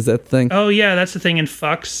 is that the thing? Oh yeah, that's the thing in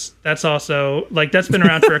fucks. That's also like that's been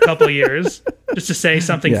around for a couple of years. Just to say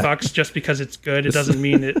something fucks just because it's good, it doesn't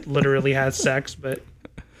mean it literally has sex, but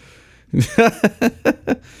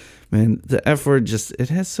man, the F word just, it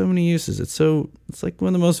has so many uses. It's like one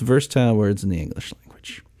of the most versatile words in the English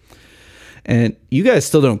language. And you guys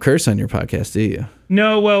still don't curse on your podcast, do you?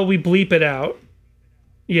 No, well, we bleep it out.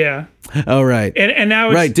 Yeah. Oh, right. And now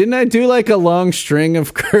it's, right. Didn't I do like a long string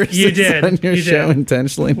of curses you did. on your show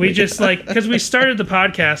intentionally? We just like, because we started the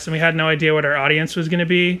podcast and we had no idea what our audience was going to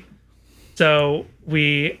be. So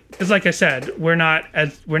because like I said, we're not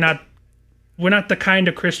the kind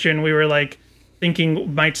of Christian we were like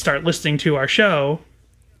thinking might start listening to our show.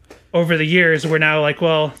 Over the years, we're now like,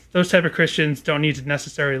 well, those type of Christians don't need to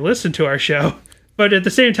necessarily listen to our show. But at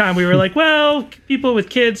the same time, we were like, well, people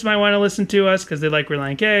with kids might want to listen to us because they like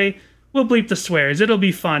Relient K. We'll bleep the swears. It'll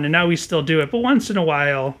be fun. And now we still do it. But once in a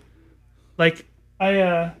while, like,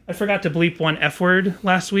 I forgot to bleep one F word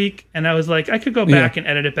last week. And I was like, I could go back and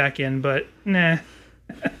edit it back in, but nah.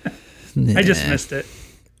 I just missed it.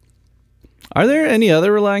 Are there any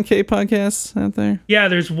other Relient K podcasts out there? Yeah,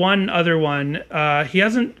 there's one other one. He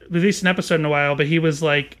hasn't released an episode in a while, but he was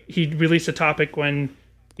like, he released a topic when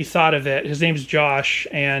he thought of it. His name's Josh,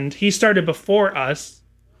 and he started before us,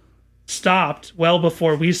 stopped well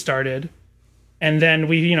before we started, and then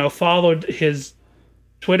we, followed his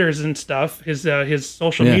Twitters and stuff, his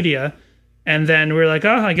social media, and then we were like,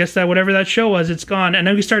 oh, I guess that whatever that show was, it's gone. And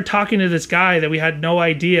then we started talking to this guy that we had no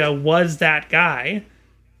idea was that guy.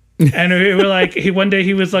 And we were like, one day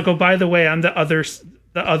he was like, oh, by the way, I'm the other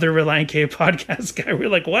Relient K podcast guy. We're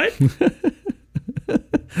like, what?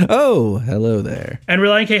 Oh, hello there. And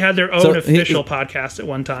Relient K had their own official podcast at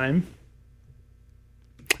one time.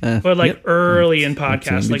 But like early in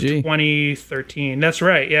podcasts, like 2013. That's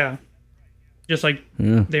right, yeah. Just like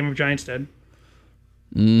Game of Giants did.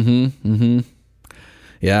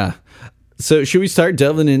 Yeah. So should we start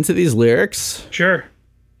delving into these lyrics? Sure.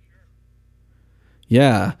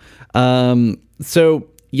 Yeah. So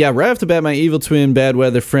right off the bat, my evil twin, bad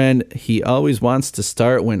weather friend, he always wants to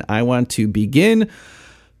start when I want to begin.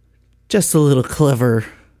 Just a little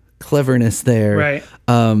cleverness there. Right.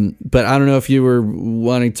 But I don't know if you were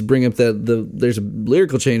wanting to bring up that there's a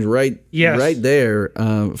lyrical change right there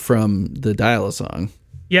from the Dial-A song.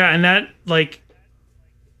 Yeah, and that like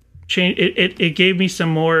change it gave me some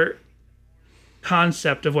more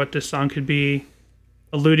concept of what this song could be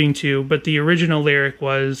alluding to, but the original lyric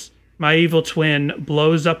was, my evil twin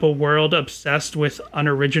blows up a world obsessed with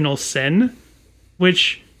unoriginal sin,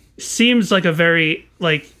 which seems like a very,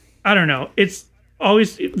 like, I don't know, it's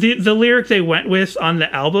always, the lyric they went with on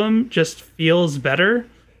the album just feels better.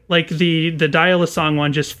 Like the Dial-A song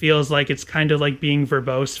one just feels like it's kind of like being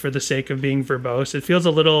verbose for the sake of being verbose. It feels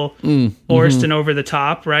a little forced and over the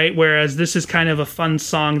top, right? Whereas this is kind of a fun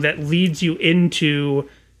song that leads you into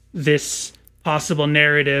this possible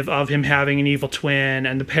narrative of him having an evil twin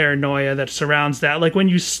and the paranoia that surrounds that. Like when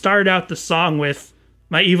you start out the song with,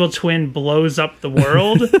 my evil twin blows up the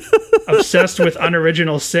world, obsessed with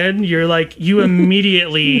unoriginal sin, you're like, you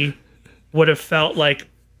immediately would have felt like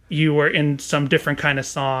you were in some different kind of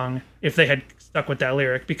song if they had stuck with that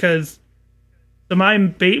lyric. Because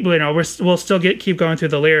we'll still keep going through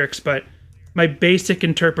the lyrics, but my basic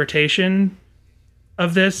interpretation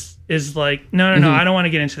of this is like, no, I don't want to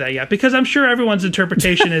get into that yet, because I'm sure everyone's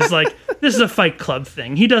interpretation is like, this is a Fight Club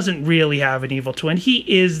thing. He doesn't really have an evil twin. He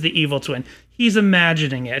is the evil twin. He's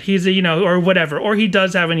imagining it. He's or whatever, or he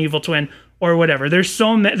does have an evil twin or whatever. There's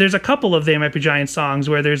a couple of They Might Be Giants songs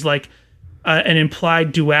where there's like an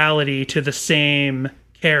implied duality to the same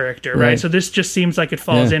character, right? So this just seems like it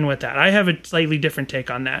falls in with that. I have a slightly different take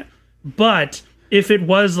on that. But if it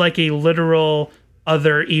was like a literal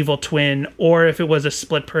other evil twin, or if it was a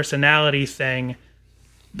split personality thing,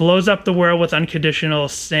 blows up the world with unconditional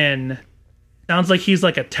sin, sounds like he's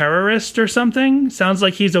like a terrorist or something. Sounds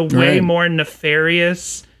like he's a way more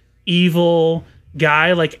nefarious, evil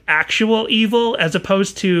guy, like actual evil, as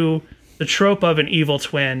opposed to the trope of an evil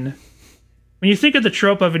twin. When you think of the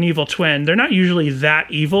trope of an evil twin, they're not usually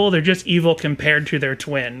that evil. They're just evil compared to their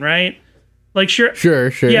twin, right? Like sure.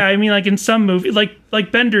 Yeah, I mean, like in some movie,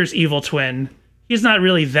 like Bender's evil twin, he's not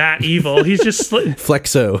really that evil. He's just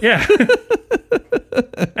Flexo. Yeah.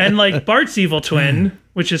 And like Bart's evil twin,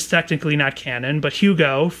 which is technically not canon, but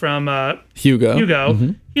Hugo from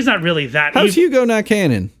Hugo, he's not really that evil. How's Hugo not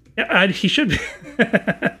canon? Yeah, he should be.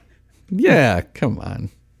 Yeah, come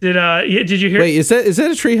on. Did you hear? Wait, is that a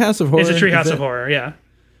Treehouse of Horror? It's a Treehouse of Horror, yeah.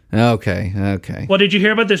 Okay. Well, did you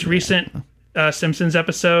hear about this recent Simpsons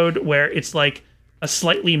episode where it's like a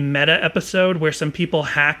slightly meta episode where some people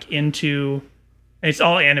hack into? It's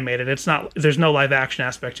all animated. It's not. There's no live action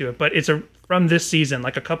aspect to it, but it's from this season,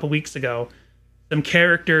 like a couple weeks ago. Some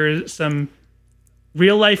characters, some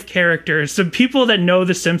real life characters, some people that know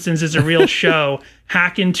The Simpsons is a real show,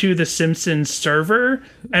 hack into the Simpsons server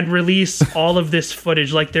and release all of this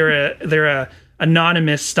footage. Like they're a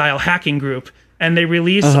anonymous style hacking group, and they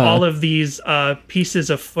release all of these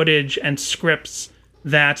pieces of footage and scripts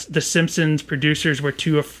that the Simpsons producers were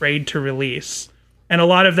too afraid to release. And a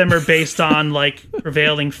lot of them are based on like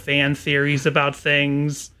prevailing fan theories about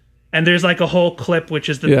things. And there's like a whole clip, which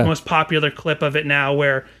is the most popular clip of it now,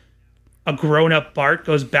 where a grown-up Bart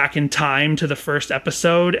goes back in time to the first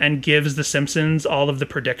episode and gives the Simpsons all of the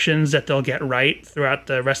predictions that they'll get right throughout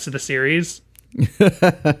the rest of the series.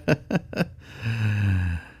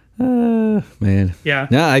 Man. Yeah.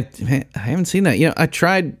 No, I haven't seen that. You know, I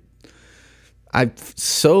tried. I've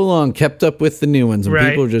so long kept up with the new ones, and Right.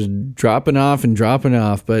 people are just dropping off.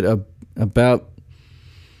 But about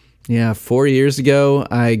 4 years ago,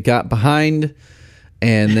 I got behind,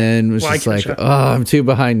 and then was Why just like, catch up? "Oh, I'm too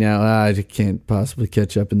behind now. I can't possibly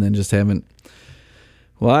catch up," and then just haven't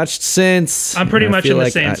watched since. I'm pretty And I much feel in the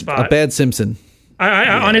like same spot. A bad Simpson. I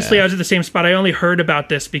honestly, I was at the same spot. I only heard about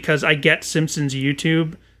this because I get Simpsons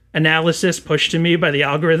YouTube analysis pushed to me by the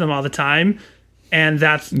algorithm all the time, and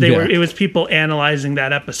it was people analyzing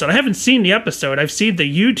that episode. I haven't seen the episode. I've seen the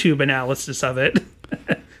YouTube analysis of it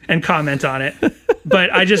and comment on it.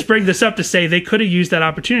 But I just bring this up to say they could have used that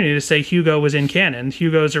opportunity to say Hugo was in canon.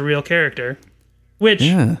 Hugo's a real character, which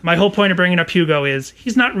my whole point of bringing up Hugo is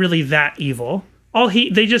he's not really that evil.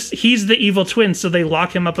 He's the evil twin, so they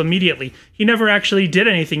lock him up immediately. He never actually did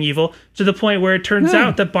anything evil, to the point where it turns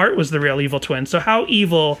out that Bart was the real evil twin. So how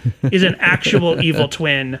evil is an actual evil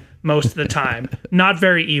twin most of the time? Not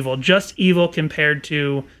very evil, just evil compared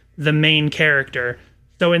to the main character.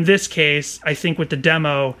 So in this case, I think with the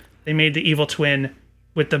demo, they made the evil twin,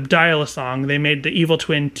 with the Dial-A-Song, they made the evil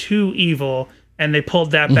twin too evil, and they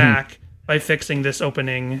pulled that back by fixing this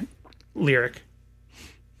opening lyric.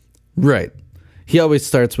 Right. He always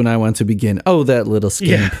starts when I want to begin. Oh, that little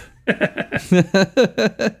skimp.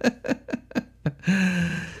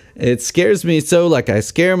 It scares me so, like I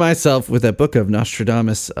scare myself with a book of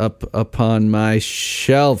Nostradamus up upon my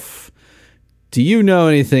shelf. Do you know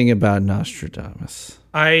anything about Nostradamus?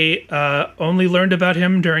 I only learned about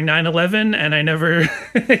him during 9/11, and I never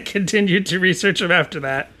continued to research him after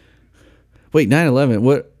that. Wait, 9/11?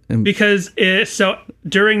 What? Because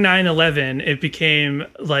during 9/11, it became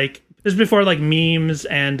like, this is before like memes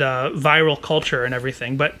and viral culture and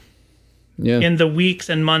everything, but in the weeks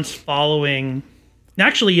and months following,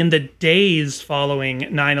 actually in the days following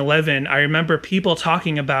 9/11, I remember people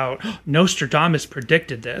talking about Nostradamus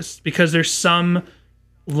predicted this, because there's some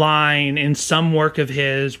line in some work of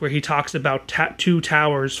his where he talks about two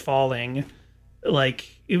towers falling.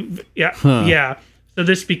 So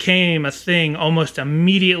this became a thing almost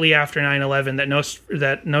immediately after 9/11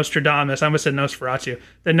 that Nostradamus, I almost said Nosferatu,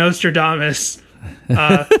 that Nostradamus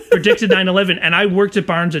predicted 9/11. And I worked at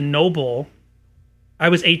Barnes & Noble. I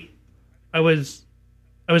was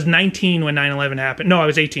 19 when 9/11 happened. No, I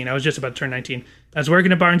was 18. I was just about to turn 19. I was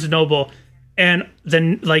working at Barnes & Noble, and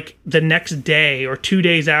then like the next day or 2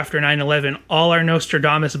 days after 9/11, all our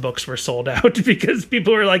Nostradamus books were sold out because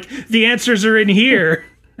people were like, the answers are in here.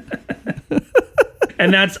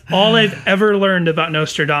 And that's all I've ever learned about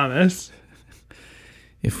Nostradamus.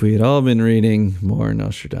 If we had all been reading more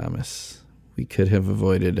Nostradamus, we could have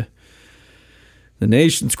avoided the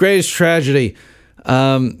nation's greatest tragedy.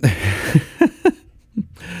 Yeah,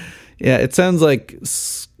 it sounds like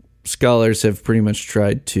scholars have pretty much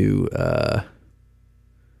tried to,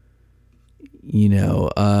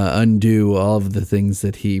 undo all of the things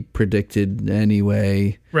that he predicted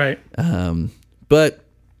anyway. Right. But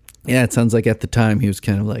yeah, it sounds like at the time he was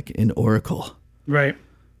kind of like an oracle. Right.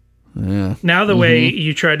 Yeah. Now the way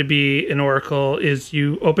you try to be an oracle is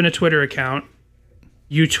you open a Twitter account,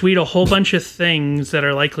 you tweet a whole bunch of things that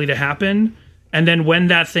are likely to happen, and then when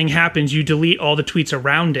that thing happens, you delete all the tweets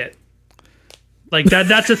around it. Like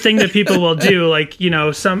that's a thing that people will do. Like,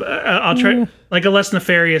 I'll try, like a less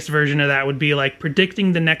nefarious version of that would be like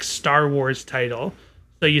predicting the next Star Wars title.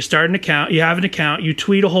 So you start an account, you have an account, you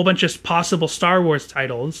tweet a whole bunch of possible Star Wars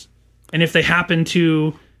titles, and if they happen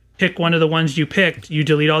to pick one of the ones you picked, you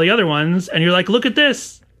delete all the other ones, and you're like, look at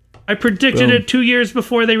this. I predicted it 2 years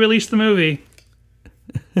before they released the movie.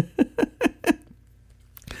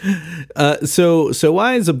 So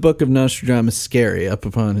why is a book of Nostradamus scary up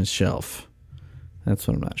upon his shelf? That's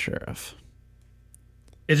what I'm not sure of.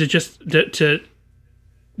 Is it just do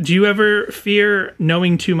you ever fear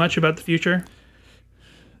knowing too much about the future?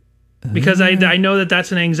 Because I know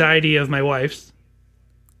that's an anxiety of my wife's.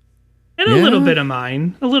 And a little bit of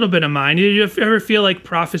mine. A little bit of mine. Did you ever feel like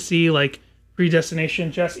prophecy, like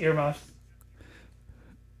predestination? Just earmuffs.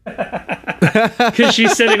 Because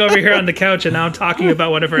she's sitting over here on the couch and now I'm talking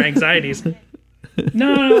about one of her anxieties.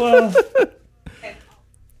 No.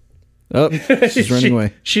 Oh, she's running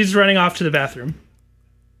away. She's running off to the bathroom.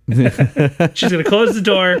 She's going to close the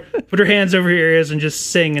door, put her hands over her ears, and just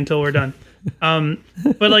sing until we're done.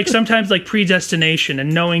 But like sometimes like predestination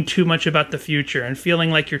and knowing too much about the future and feeling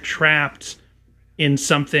like you're trapped in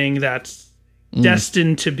something that's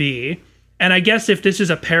destined to be. And I guess if this is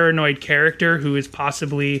a paranoid character who is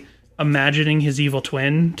possibly imagining his evil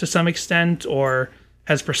twin to some extent, or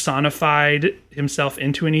has personified himself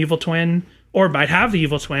into an evil twin, or might have the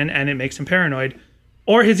evil twin and it makes him paranoid,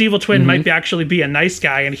 Or his evil twin might actually be a nice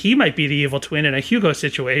guy, and he might be the evil twin in a Hugo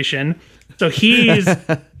situation. So he's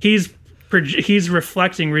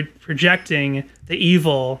projecting the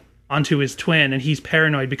evil onto his twin, and he's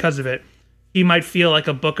paranoid because of it. He might feel like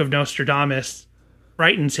a book of Nostradamus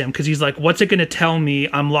frightens him because he's like, what's it going to tell me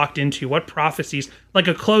I'm locked into? What prophecies? Like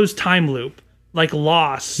a closed time loop, like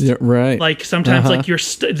Lost. Yeah, right. Like sometimes like you're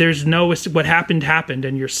there's no what happened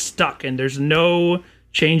and you're stuck and there's no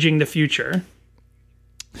changing the future.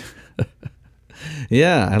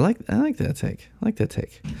 Yeah, I like that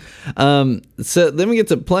take. So then we get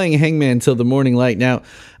to playing Hangman till the morning light. Now,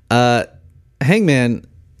 Hangman,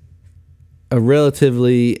 a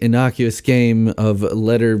relatively innocuous game of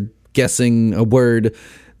letter guessing a word,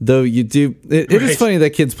 though you do. It is funny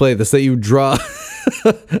that kids play this, that you draw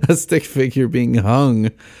a stick figure being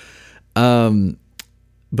hung.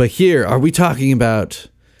 But here, are we talking about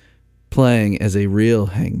playing as a real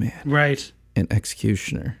hangman? Right. An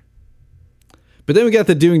executioner. But then we got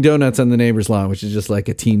the doing donuts on the neighbor's lawn, which is just like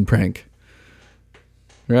a teen prank.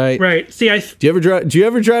 Right? Right. See, do you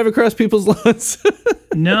ever drive across people's lawns?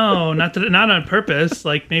 No, not on purpose,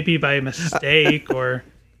 like maybe by mistake or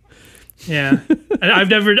yeah. And I've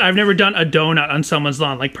never done a donut on someone's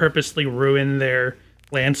lawn, like purposely ruin their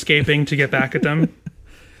landscaping to get back at them.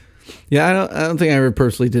 Yeah, I don't think I ever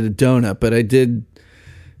personally did a donut, but I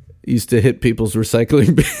used to hit people's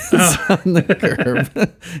recycling bins on the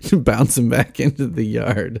curb, bounce them back into the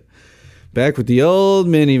yard. Back with the old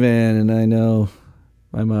minivan, and I know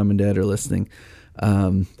my mom and dad are listening.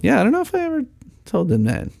 Yeah, I don't know if I ever told them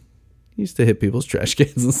that. Used to hit people's trash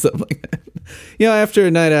cans and stuff like that. You know, after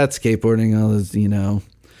a night out skateboarding, all those,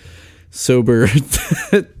 sober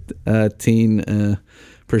teen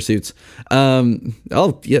pursuits.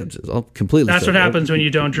 All completely. That's sober. what happens when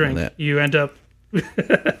you don't drink. You end up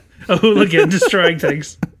a hooligan destroying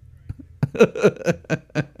things.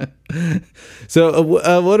 So,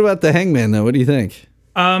 what about the hangman, though? What do you think?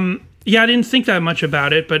 Yeah, I didn't think that much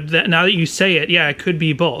about it, but now that you say it, yeah, it could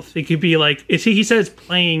be both. It could be like, he says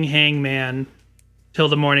playing hangman till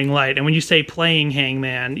the morning light, and when you say playing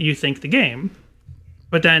hangman, you think the game.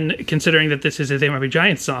 But then, considering that this is a They Might Be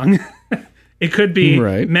Giants song, it could be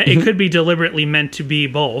right. It could be deliberately meant to be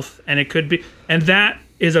both, and it could be, and that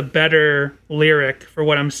is a better lyric for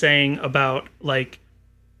what I'm saying about like,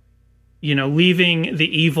 leaving the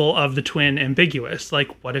evil of the twin ambiguous.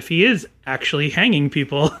 Like, what if he is actually hanging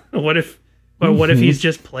people? What if he's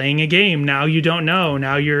just playing a game? Now you don't know.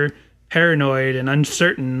 Now you're paranoid and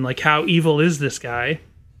uncertain. Like, how evil is this guy?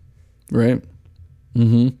 Right.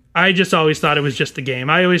 Mm-hmm. I just always thought it was just a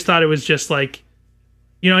game. I always thought it was just like,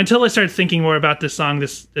 until I started thinking more about this song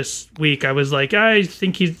this week, I was like, I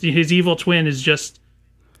think his evil twin is just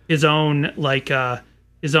his own,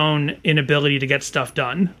 his own inability to get stuff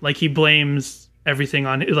done. Like, he blames everything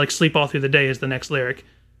on, like, sleep all through the day is the next lyric.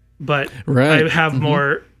 But right. I have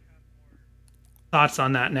more thoughts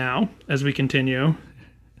on that now as we continue.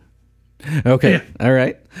 Okay. Yeah. All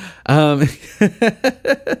right.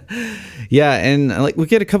 Yeah. And like, we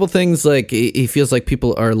get a couple things like he feels like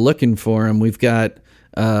people are looking for him. We've got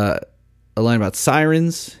a line about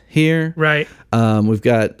sirens here. Right. We've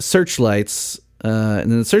got searchlights.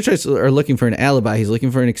 And then the searchlights are looking for an alibi. He's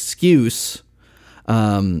looking for an excuse.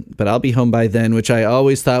 But I'll be home by then, which I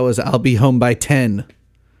always thought was I'll be home by 10.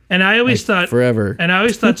 And I always thought forever. And I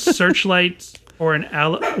always thought searchlights or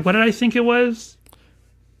what did I think it was?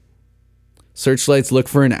 Searchlights look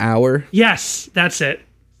for an hour. Yes, that's it.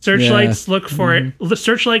 Searchlights look for it. The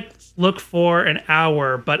searchlights look for an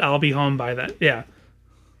hour, but I'll be home by then. Yeah.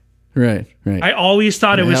 Right. I always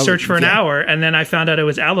thought it was search for an hour, and then I found out it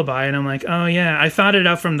was alibi, and I'm like, oh yeah. I found it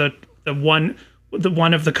out from the one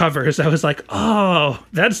of the covers. I was like, oh,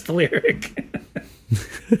 that's the lyric.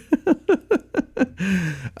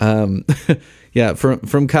 Yeah,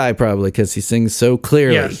 from Kai probably because he sings so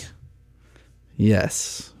clearly.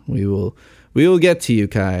 Yes, we will get to you,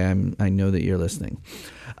 Kai. I know that you're listening.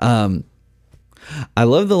 I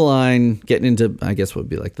love the line getting into, I guess what would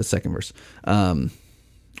be like the second verse.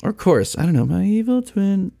 Or chorus. I don't know. My evil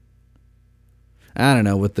twin. I don't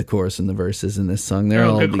know what the chorus and the verse is in this song. They're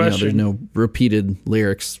all, there's no repeated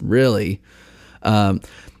lyrics, really.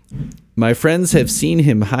 My friends have seen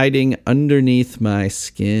him hiding underneath my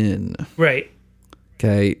skin. Right.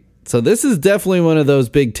 Okay. So this is definitely one of those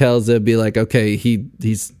big tells that'd be like, okay,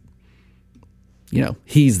 he's the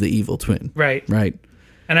evil twin. Right. Right.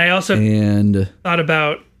 And I also thought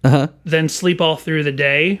about then sleep all through the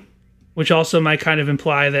day, which also might kind of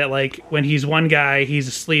imply that, like, when he's one guy, he's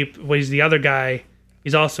asleep. When he's the other guy,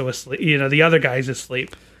 he's also asleep. The other guy's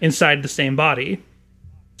asleep inside the same body.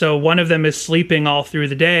 So one of them is sleeping all through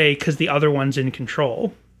the day because the other one's in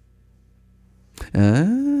control.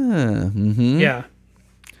 Yeah.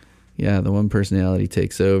 Yeah, the one personality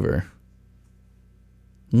takes over.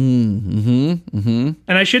 And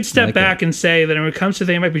I should step back and say that when it comes to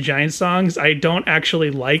They Might Be Giants songs, I don't actually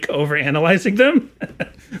like overanalyzing them,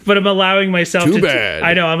 but I'm allowing myself Too to. bad.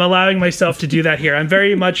 I know I'm allowing myself to do that here. I'm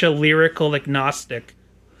very much a lyrical agnostic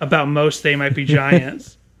about most They Might Be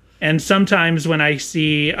Giants, and sometimes when I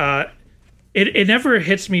see, it never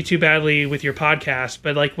hits me too badly with your podcast,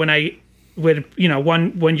 but like when I would,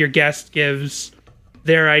 when your guest gives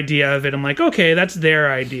their idea of it, I'm like, okay, that's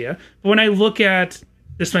their idea. But when I look at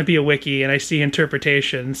this might be a wiki and I see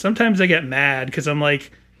interpretation, sometimes I get mad because I'm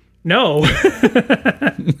like, no.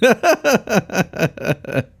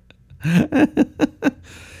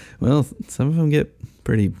 Well, some of them get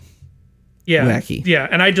pretty wacky. Yeah,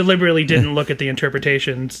 and I deliberately didn't look at the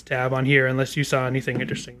interpretations tab on here unless you saw anything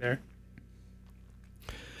interesting there.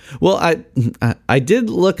 Well, I did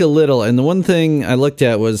look a little, and the one thing I looked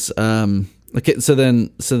at was okay. So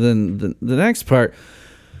then the next part,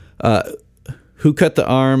 who cut the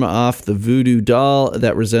arm off the voodoo doll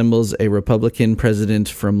that resembles a Republican president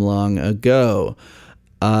from long ago?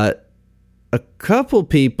 A couple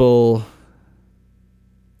people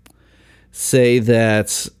say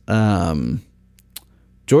that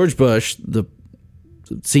George Bush, the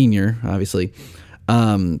senior, obviously,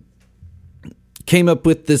 came up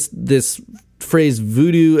with this phrase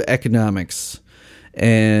voodoo economics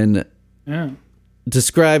and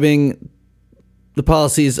describing the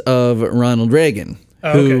policies of Ronald Reagan,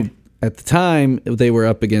 who at the time they were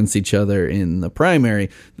up against each other in the primary.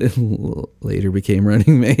 They later became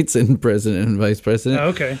running mates and president and vice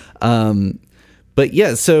president. But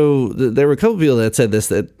yeah, so there were a couple people that said this,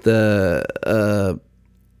 that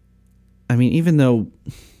I mean, even though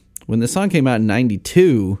when the song came out in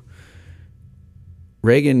 92,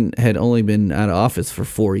 Reagan had only been out of office for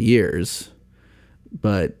 4 years,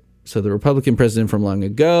 but so the Republican president from long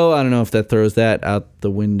ago, I don't know if that throws that out the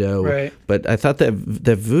window, right? But I thought that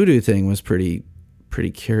voodoo thing was pretty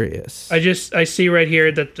curious. I see right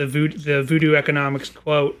here that the voodoo economics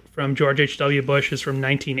quote from George H.W. Bush is from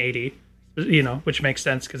 1980, which makes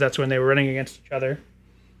sense because that's when they were running against each other.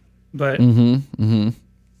 But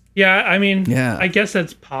yeah, I mean, I guess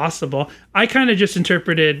that's possible. I kind of just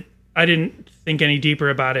interpreted. I didn't think any deeper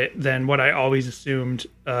about it than what I always assumed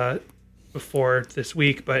before this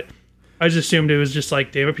week, but I just assumed it was just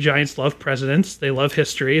like They Might Be Giants love presidents, they love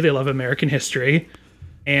history, they love American history,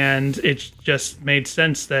 and it just made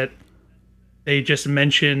sense that they just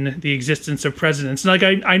mention the existence of presidents. Like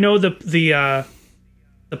I know the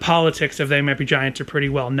politics of They Might Be Giants are pretty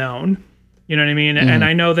well known. You know what I mean? And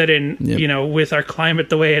I know that with our climate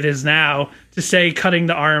the way it is now, to say cutting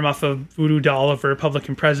the arm off a voodoo doll of a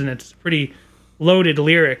Republican president is a pretty loaded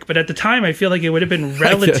lyric. But at the time, I feel like it would have been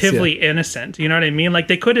relatively innocent. You know what I mean? Like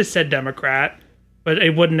they could have said Democrat, but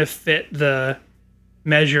it wouldn't have fit the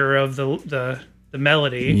measure of the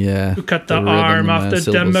melody. Yeah. Who cut the arm off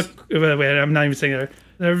the wait, I'm not even saying it.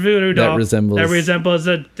 The voodoo doll that resembles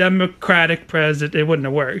a Democratic president. It wouldn't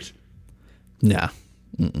have worked. Nah.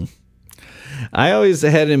 I always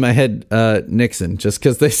had in my head Nixon, just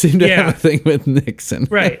because they seem to have a thing with Nixon.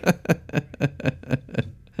 Right.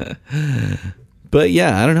 But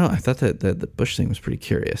yeah, I don't know. I thought that the Bush thing was pretty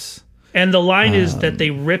curious. And the line is that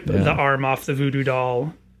they rip the arm off the voodoo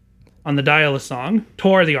doll on the Dial-A song.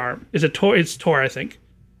 Tore the arm. Is it tore? It's tore, I think.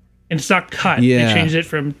 And it's not cut. Yeah. They changed it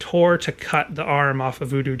from tore to cut the arm off a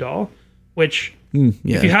voodoo doll, which...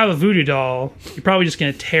 If you have a voodoo doll, you're probably just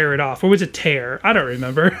going to tear it off. Or was it tear? I don't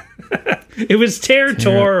remember. It was tear,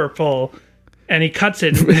 tore, or pull. And he cuts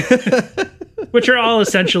it, which are all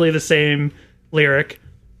essentially the same lyric.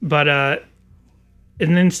 But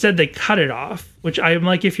and instead they cut it off, which I'm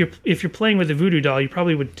like, if you're playing with a voodoo doll, you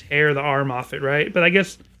probably would tear the arm off it, right? But I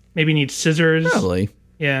guess maybe you need scissors. Probably.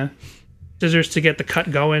 Yeah. Scissors to get the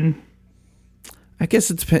cut going. I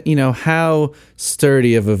guess it depends, how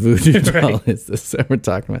sturdy of a voodoo doll is this that we're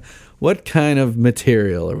talking about? What kind of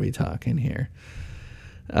material are we talking here?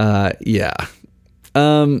 Yeah.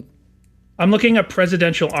 I'm looking at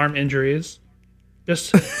presidential arm injuries.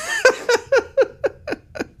 Just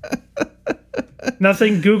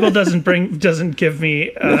nothing. Google doesn't give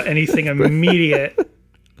me anything immediate.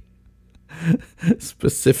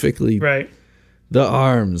 Specifically, right? The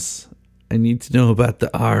arms. I need to know about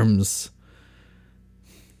the arms.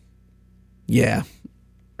 Yeah.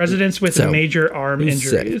 Presidents with major arm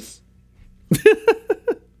injuries.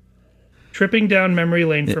 Tripping down memory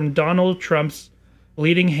lane from Donald Trump's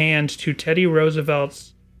bleeding hand to Teddy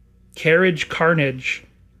Roosevelt's carriage carnage.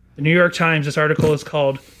 The New York Times, this article is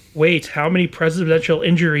called, "Wait, how many presidential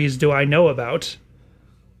injuries do I know about?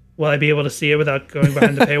 Will I be able to see it without going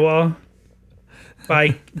behind the paywall?"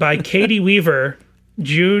 By Katie Weaver,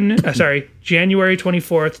 January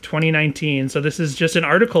 24th, 2019. So this is just an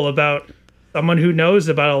article about someone who knows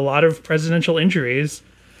about a lot of presidential injuries.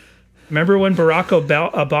 Remember when Barack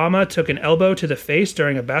Obama took an elbow to the face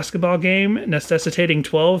during a basketball game, necessitating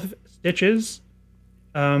 12 stitches?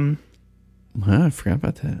 Wow, I forgot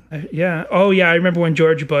about that. Yeah. Oh, yeah. I remember when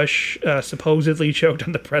George Bush supposedly choked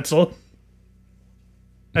on the pretzel.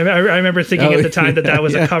 I remember thinking at the time that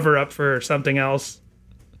was a cover-up for something else.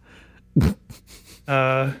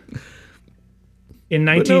 But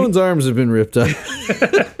no one's arms have been ripped up.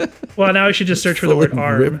 Well, now I should just search for the word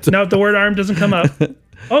arm. ripped No, the word arm doesn't come up.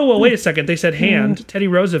 Oh, well, wait a second. They said hand. Teddy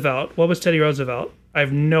Roosevelt. What was Teddy Roosevelt? I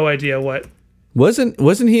have no idea what. Wasn't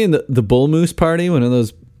he in the Bull Moose party, one of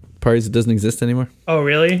those parties that doesn't exist anymore? Oh,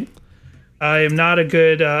 really? I am not a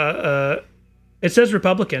good... it says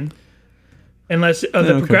Republican. Unless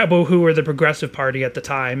who were the Progressive Party at the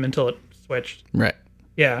time until it switched. Right.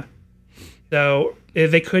 Yeah. So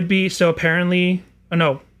they could be. So apparently... Oh,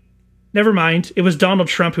 no. Never mind. It was Donald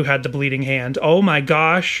Trump who had the bleeding hand. Oh, my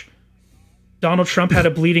gosh. Donald Trump had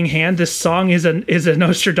a bleeding hand. This song is a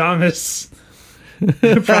Nostradamus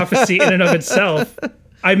prophecy in and of itself.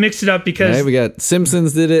 I mixed it up because... Right, we got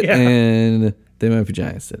Simpsons did it, and They Might Be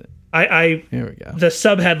Giants did it. Here we go. The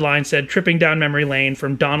subheadline said, "Tripping down memory lane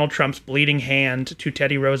from Donald Trump's bleeding hand to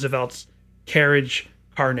Teddy Roosevelt's carriage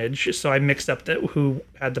carnage." So I mixed up who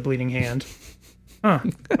had the bleeding hand. Huh.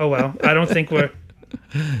 Oh, well. I don't think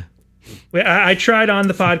I tried on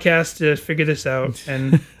the podcast to figure this out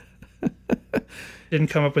and didn't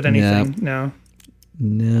come up with anything. No.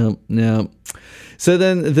 So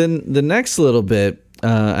then the next little bit,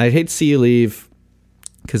 I'd hate to see you leave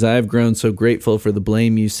because I've grown so grateful for the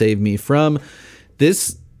blame you saved me from.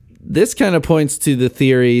 This kind of points to the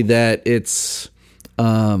theory that it's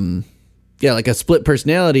like a split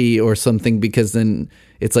personality or something, because then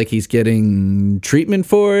it's like he's getting treatment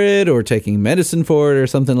for it or taking medicine for it or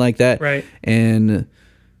something like that. Right. And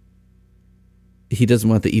he doesn't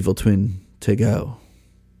want the evil twin to go.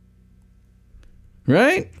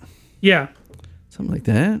 Right? Yeah. Something like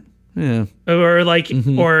that. Yeah. Or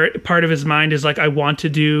or part of his mind is like, I want to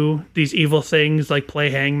do these evil things, like play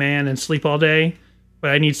hangman and sleep all day,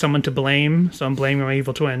 but I need someone to blame, so I'm blaming my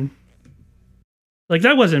evil twin. Like,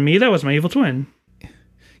 that wasn't me, that was my evil twin.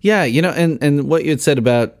 Yeah, and what you had said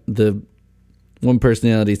about the one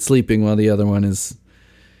personality sleeping while the other one is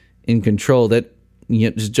in control, that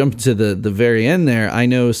just jump to the very end there. I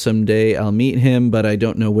know someday I'll meet him, but I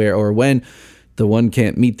don't know where or when. The one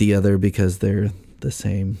can't meet the other because they're the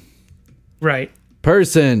same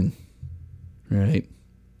person. Right.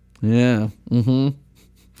 Yeah. Mm-hmm.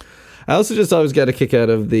 I also just always got a kick out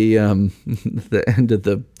of the the end of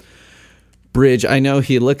the bridge. I know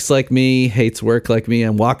he looks like me, hates work like me,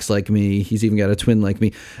 and walks like me. He's even got a twin like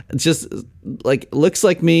me. Just like looks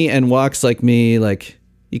like me and walks like me. Like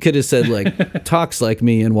you could have said like talks like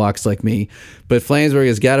me and walks like me. But Flansburgh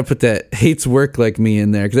has got to put that hates work like me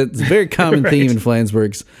in there, because it's a very common theme in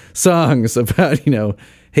Flansburgh's songs about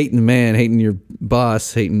hating the man, hating your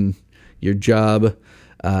boss, hating your job.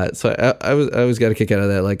 So I always got a kick out of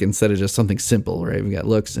that. Like, instead of just something simple, right? We got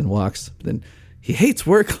looks and walks, but then he hates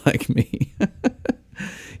work like me.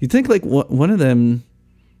 You'd think like one of them,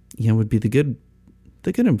 would be the good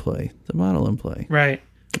employee, the model employee, right?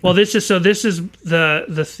 Well, this is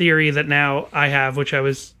the theory that now I have, which I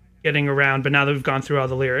was getting around, but now that we've gone through all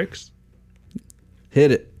the lyrics,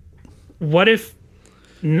 hit it. What if?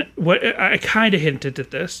 I kind of hinted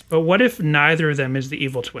at this, but what if neither of them is the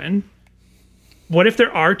evil twin? What if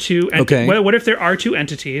there are two? What if there are two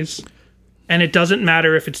entities, and it doesn't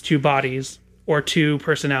matter if it's two bodies or two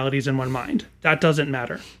personalities in one mind? That doesn't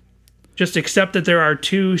matter. Just accept that there are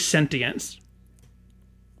two sentients.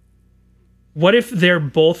 What if they're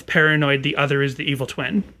both paranoid the other is the evil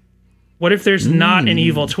twin? What if there's not an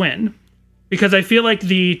evil twin? Because I feel like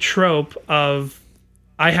the trope of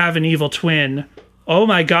I have an evil twin, oh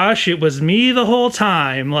my gosh, it was me the whole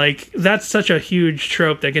time. Like, that's such a huge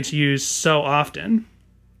trope that gets used so often.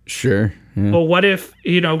 Sure. Yeah. But what if,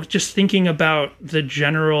 just thinking about the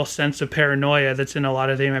general sense of paranoia that's in a lot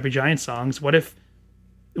of the They Might Be Giants songs, what if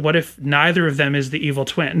neither of them is the evil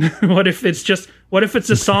twin? What if it's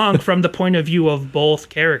a song from the point of view of both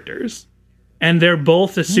characters, and they're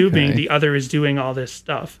both assuming the other is doing all this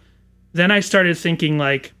stuff? Then I started thinking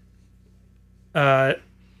like,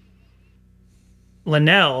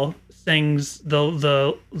 Linnell sings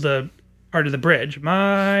the part of the bridge,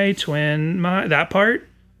 my twin, that part.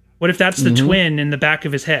 What if that's the twin in the back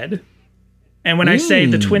of his head? And when I say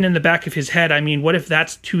the twin in the back of his head, I mean, what if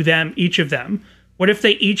that's to them, each of them? What if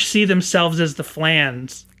they each see themselves as the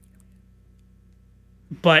Flans,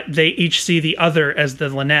 but they each see the other as the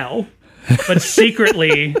Linnell? But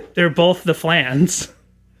secretly, they're both the Flans.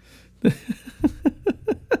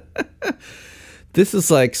 This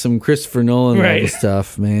is like some Christopher Nolan level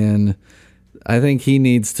stuff, man. I think he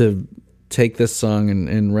needs to take this song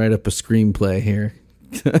and write up a screenplay here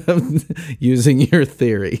using your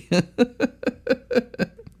theory.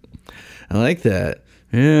 I like that.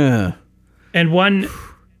 Yeah. And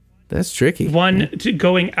that's tricky.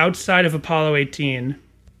 Going outside of Apollo 18,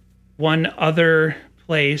 one other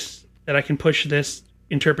place that I can push this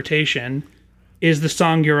interpretation is the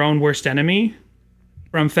song Your Own Worst Enemy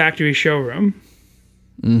from Factory Showroom.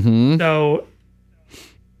 Mm-hmm.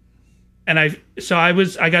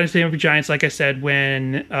 I got into the Giants, like I said,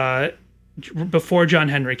 when before John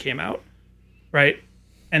Henry came out, right?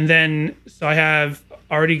 And then I have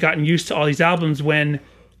already gotten used to all these albums when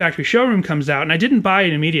Factory Showroom comes out, and I didn't buy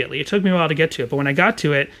it immediately. It took me a while to get to it, but when I got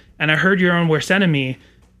to it and I heard Your Own Worst Enemy,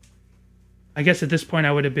 I guess at this point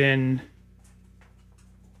I would have been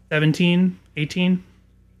 17, 18,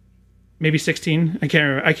 maybe 16. I can't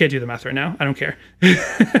remember. I can't do the math right now. I don't care.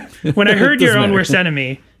 When I heard Your Own Worst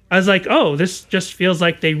Enemy, I was like, oh, this just feels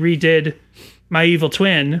like they redid My Evil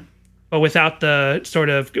Twin, but without the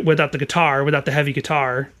guitar, without the heavy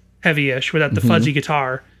guitar, heavy-ish, without the fuzzy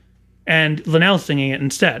guitar, and Linnell singing it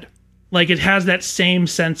instead. Like, it has that same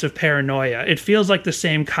sense of paranoia. It feels like the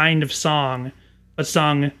same kind of song, but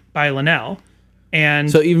sung by Linnell.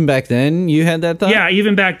 And so even back then, you had that thought? Yeah,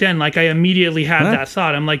 even back then, like, I immediately had that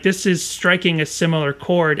thought. I'm like, this is striking a similar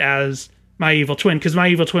chord as My Evil Twin, because My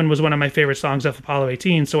Evil Twin was one of my favorite songs of Apollo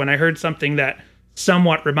 18. So when I heard something that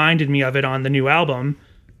somewhat reminded me of it on the new album,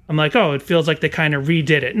 I'm like, oh, it feels like they kind of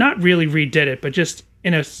redid it. Not really redid it, but just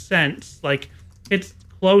in a sense, like, it's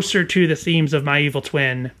closer to the themes of My Evil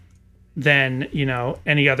Twin than,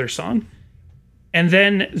 any other song. And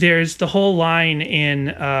then there's the whole line in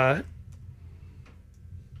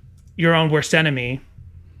Your Own Worst Enemy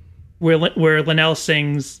where Linnell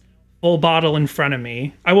sings Full Bottle in Front of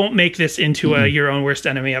Me. I won't make this into a Your Own Worst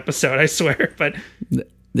Enemy episode, I swear, but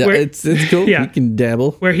it's cool. Yeah. You can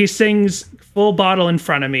dabble. Where he sings Full Bottle in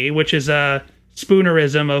Front of Me, which is a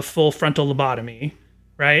spoonerism of full frontal lobotomy,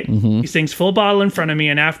 right? He sings Full Bottle in Front of Me,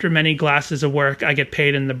 and after many glasses of work, I get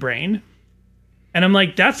paid in the brain. And I'm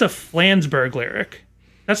like, that's a Flansburgh lyric.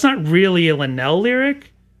 That's not really a Linnell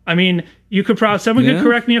lyric. I mean, you could someone could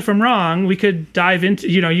correct me if I'm wrong. We could dive into,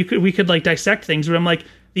 we could like dissect things, but I'm like,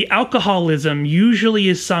 the alcoholism usually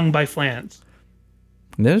is sung by Flans.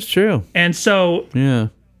 That's true. And so,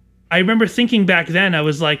 I remember thinking back then, I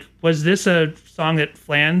was like, was this a song that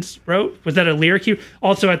Flans wrote? Was that a lyric?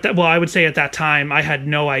 Also, I would say at that time, I had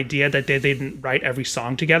no idea that they didn't write every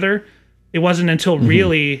song together. It wasn't until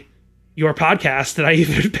really your podcast that I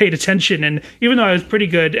even paid attention. And even though I was pretty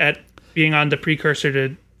good at being on the precursor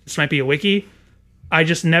to This Might Be a Wiki,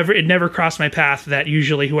 it never crossed my path that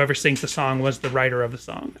usually whoever sings the song was the writer of the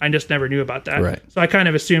song. I just never knew about that. Right. So I kind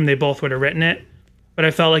of assumed they both would have written it, but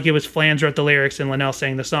I felt like it was Flans wrote the lyrics and Linnell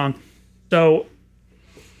sang the song. So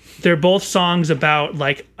they're both songs about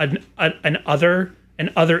like an other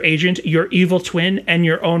agent, your evil twin, and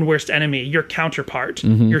your own worst enemy, your counterpart,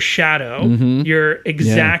 your shadow, your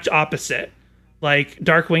exact opposite. Like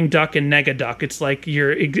Darkwing Duck and Negaduck. It's like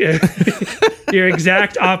your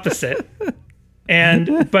exact opposite.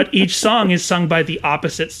 But each song is sung by the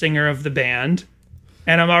opposite singer of the band.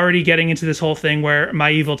 And I'm already getting into this whole thing where My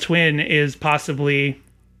Evil Twin is possibly,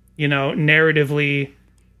 narratively,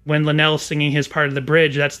 when Linnell's singing his part of the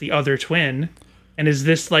bridge, that's the other twin. And is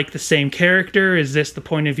this like the same character? Is this the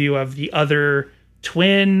point of view of the other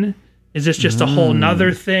twin? Is this just a whole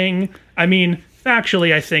nother thing? I mean,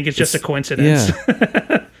 factually, I think it's just a coincidence.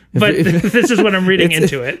 Yeah. But this is what I'm reading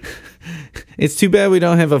into it. It's too bad we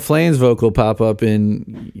don't have a Flans vocal pop up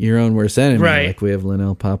in Your Own Worst Enemy, right? Like we have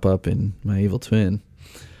Linnell pop up in My Evil Twin.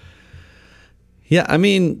 Yeah, I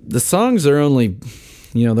mean, the songs are only,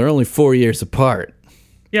 they're only 4 years apart.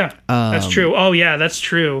 Yeah, that's true. Oh, yeah, that's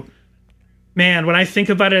true. Man, when I think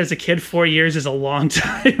about it as a kid, 4 years is a long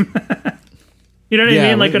time. You know what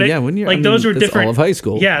I mean? Like, those were different. All of high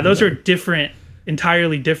school. Yeah, those are different,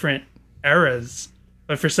 entirely different eras.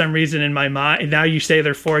 But for some reason in my mind, now you say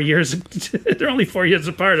they're 4 years, they're only 4 years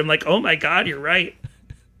apart. I'm like, oh my God, you're right.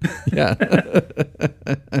 Yeah.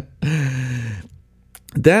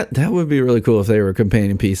 That would be really cool if they were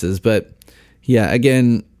companion pieces. But yeah,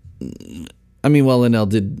 again, I mean, Linnell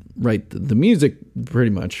did write the music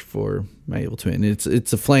pretty much for My Evil Twin. It's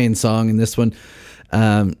a Flans song in this one.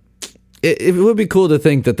 it would be cool to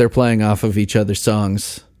think that they're playing off of each other's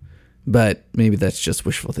songs, but maybe that's just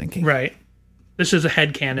wishful thinking. Right. This is a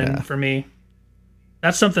headcanon for me.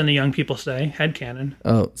 That's something the young people say, headcanon.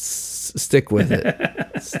 Oh, stick with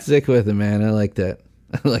it. Stick with it, man. I like that.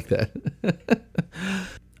 I like that.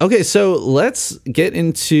 Okay, so let's get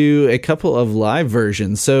into a couple of live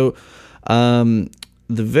versions. So the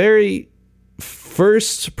very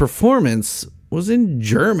first performance was in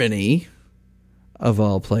Germany, of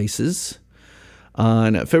all places,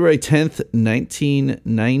 on February 10th,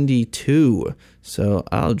 1992. So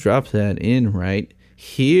I'll drop that in right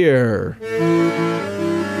here.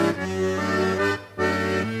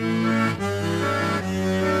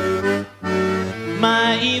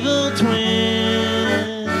 My evil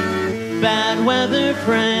twin, bad weather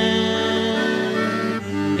friend.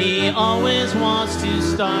 He always wants to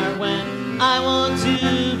start when I want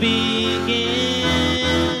to begin.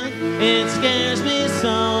 It scares me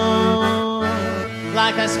so,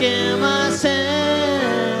 like I scare myself,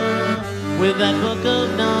 with that book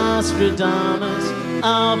of Nostradamus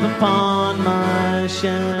up upon my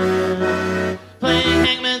shelf. Playing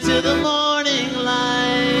hangman to the morning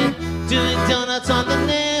light, doing donuts on the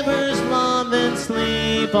neighbor's lawn, then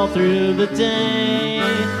sleep all through the day.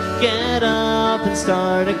 Get up and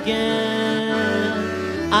start again.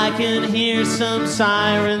 I can hear some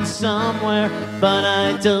sirens somewhere, but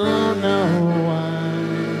I don't know why.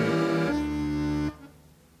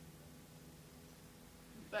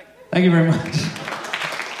 Thank you very much.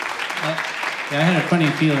 I had a funny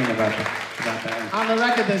feeling about that. On the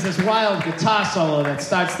record, there's this wild guitar solo that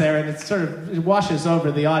starts there, and it washes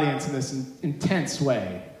over the audience in this intense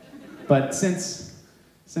way. But since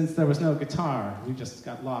there was no guitar, we just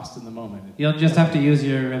got lost in the moment. You'll just have to use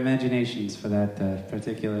your imaginations for that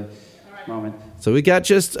particular moment. So we got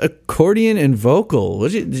just accordion and vocal.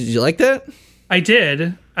 Did you like that? I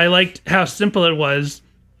did. I liked how simple it was,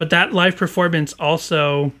 but that live performance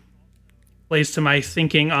also plays to my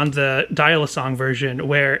thinking on the Dial-A-Song version,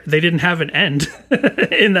 where they didn't have an end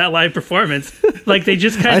in that live performance. Like, they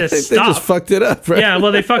just kind of stopped. They just fucked it up, right? Yeah,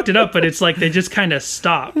 well, they fucked it up, but it's like they just kind of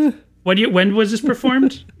stopped. When was this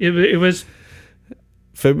performed? It was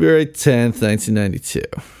February 10th, 1992.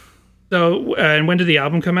 So, and when did the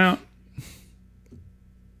album come out?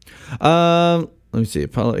 Let me see.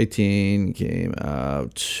 Apollo 18 came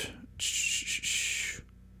out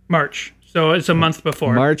March. So it's a month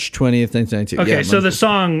before. March 20th, 1992. Okay, Yeah, so the before.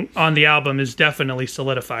 song on the album is definitely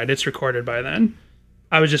solidified. It's recorded by then.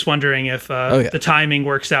 I was just wondering if the timing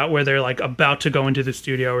works out where they're like about to go into the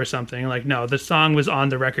studio or something. Like, no, the song was on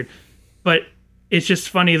the record. But it's just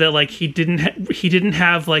funny that like he didn't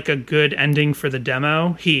have like a good ending for the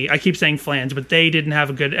demo. I keep saying Flans, but they didn't have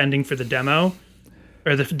a good ending for the demo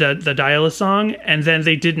or the Dial-A-Song, and then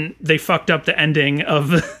they fucked up the ending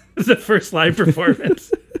of the first live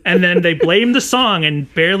performance. And then they blamed the song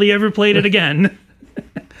and barely ever played it again.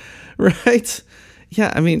 Right?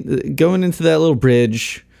 Yeah, I mean, going into that little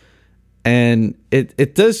bridge, and it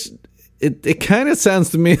kind of sounds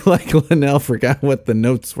to me like Linnell forgot what the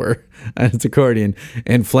notes were on his accordion,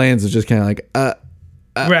 and Flans was just kind of like,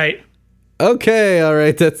 right. Okay, all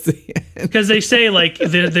right, that's the end. Because they say like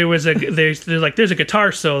there's a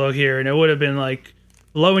guitar solo here, and it would have been like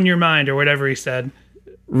 "Blow in Your Mind" or whatever he said.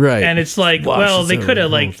 Right. And it's like, well, they could have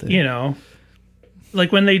like, you know,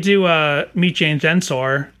 like when they do Meet James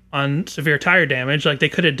Ensor on Severe Tire Damage, like they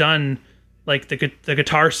could have done like the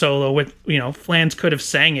guitar solo with, you know, Flans could have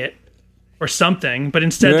sang it or something, but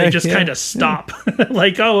instead they just kind of stop.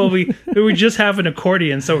 Like, oh, well, we just have an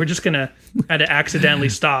accordion, so we're just gonna kind of accidentally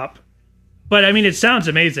stop. But I mean, it sounds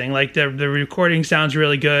amazing. Like the recording sounds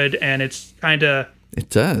really good, and it's kind of, it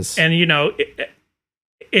does. And you know,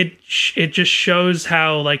 it just shows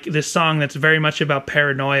how like this song that's very much about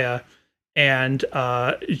paranoia and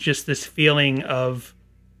just this feeling of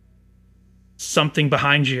something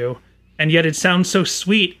behind you, and yet it sounds so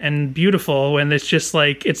sweet and beautiful when it's just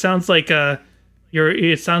like it sounds like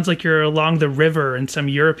you're along the river in some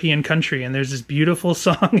European country, and there's this beautiful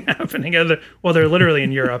song happening. Well, they're literally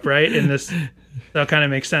in Europe, right? In this, that kind of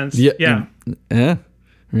makes sense. Yeah,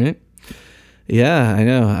 right. Yeah, I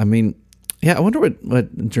know. I mean, yeah, I wonder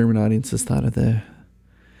what German audiences thought of the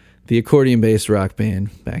accordion-based rock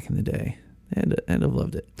band back in the day. I'd have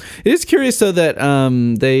loved it. It is curious, though, that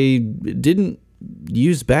they didn't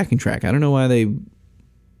use backing track. I don't know why they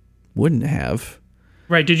wouldn't have.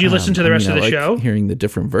 Right. Did you listen to the rest of the show? Hearing the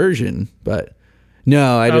different version, but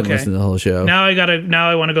no, I didn't listen to the whole show. Now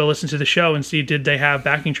I want to go listen to the show and see, did they have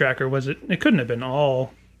backing track, or was it couldn't have been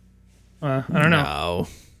all, I don't know.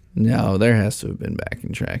 No, there has to have been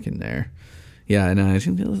backing track in there. Yeah, and I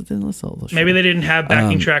didn't listen to all those. Maybe they didn't have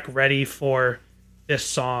backing track ready for this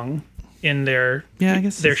song in their I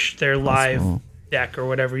guess their live possible. deck or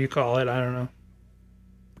whatever you call it. I don't know.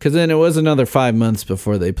 Because then it was another 5 months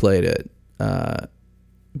before they played it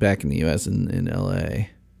back in the U.S. in L.A.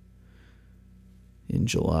 in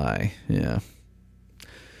July. Yeah.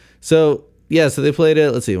 So they played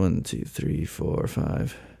it. Let's see, 1, 2, 3, 4,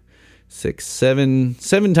 5, 6, 7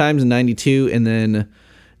 times in '92, and then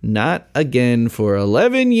not again for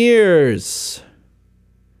 11 years,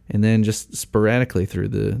 and then just sporadically through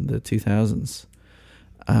the 2000s.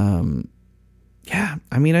 Yeah,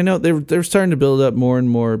 I mean, I know they're starting to build up more and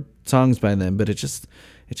more songs by then, but it just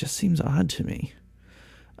seems odd to me.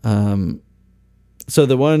 So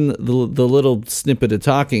the little snippet of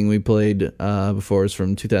talking we played before is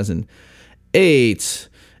from 2008,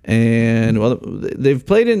 and well, they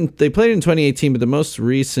played in 2018, but the most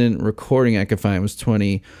recent recording I could find was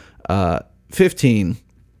 2015,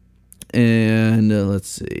 and let's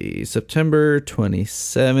see, September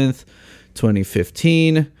 27th,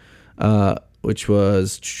 2015. Which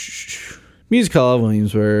was Music Hall of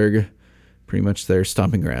Williamsburg, pretty much their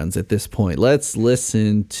stomping grounds at this point. Let's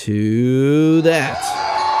listen to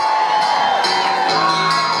that.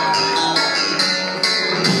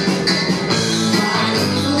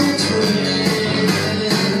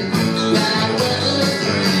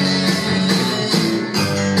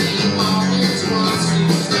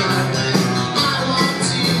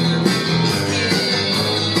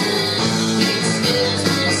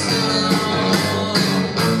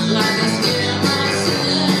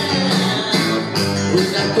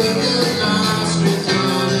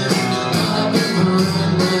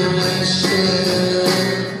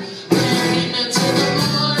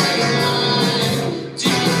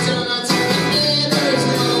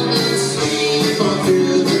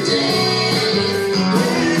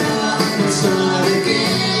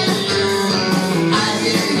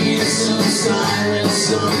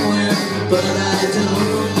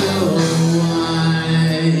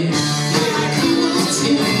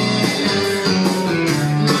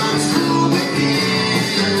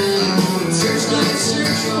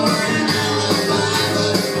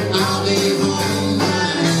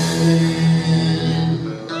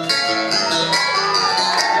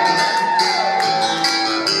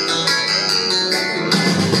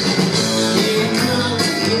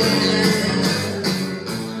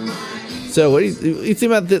 So what do you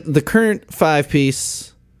think about the current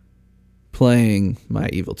 5-piece playing My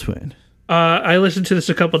Evil Twin? I listened to this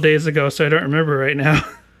a couple days ago, so I don't remember right now.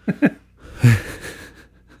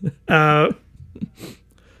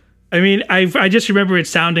 I mean, I just remember it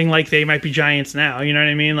sounding like They Might Be Giants now. You know what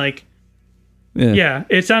I mean? Like, yeah,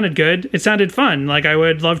 it sounded good. It sounded fun. Like, I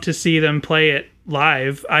would love to see them play it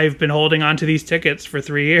live. I've been holding on to these tickets for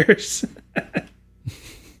 3 years.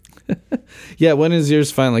 Yeah, when is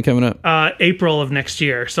yours finally coming up? April of next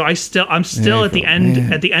year. So I'm still April,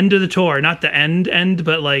 at the end of the tour, not the end,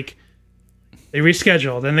 but like they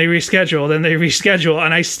reschedule, then they reschedule, then they reschedule,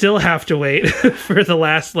 and I still have to wait for the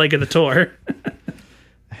last leg of the tour.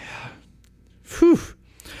 Whew.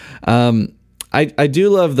 I do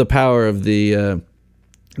love the power of the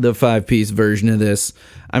 5-piece version of this.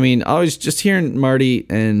 I mean, always just hearing Marty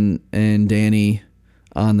and Danny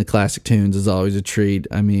on the classic tunes is always a treat.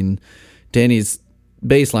 I mean, Danny's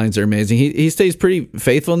bass lines are amazing. He stays pretty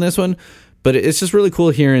faithful in this one, but it's just really cool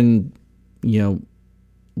hearing,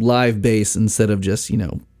 live bass instead of just,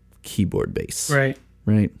 keyboard bass. Right.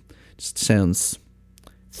 Just sounds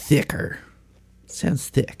thicker. Sounds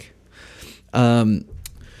thick.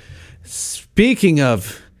 Speaking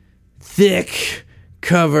of thick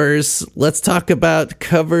covers, let's talk about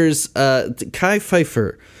covers. Kai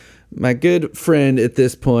Pfeiffer, my good friend at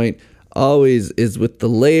this point, always is with the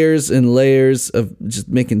layers and layers of just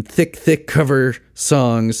making thick cover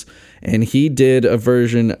songs. And he did a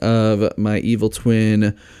version of My Evil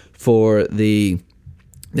Twin for the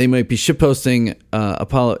They Might Be Shitposting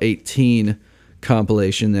Apollo 18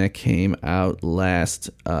 compilation that came out last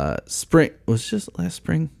spring. Was it just last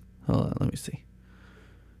spring? Hold on, let me see.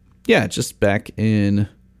 Yeah, just back in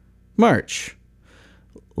March.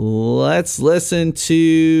 Let's listen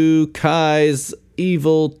to Kai's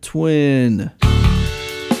Evil Twin.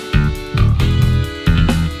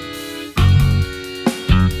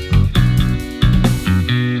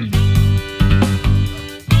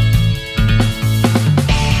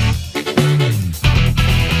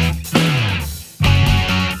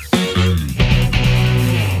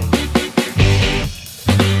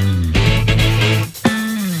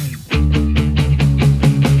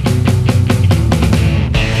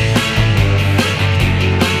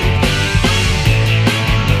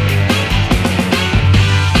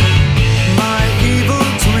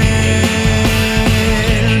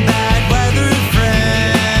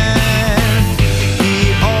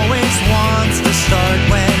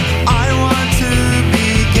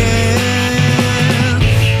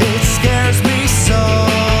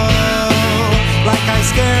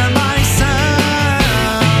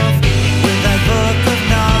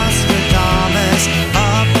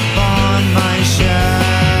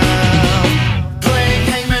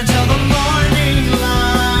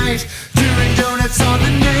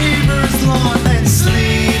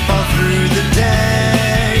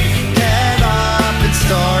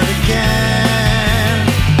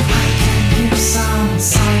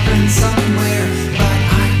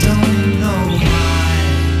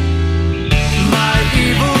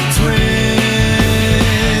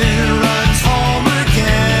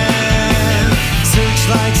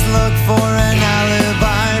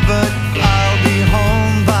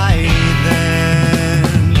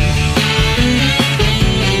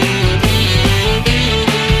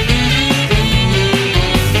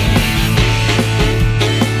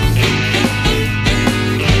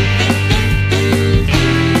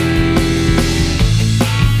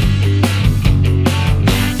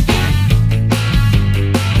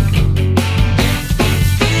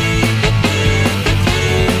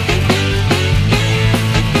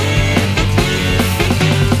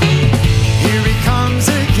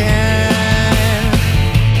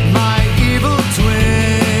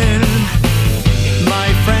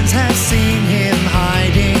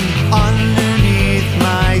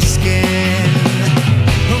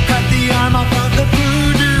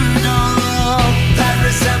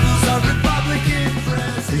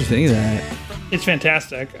 It's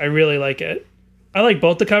fantastic. I really like it. I like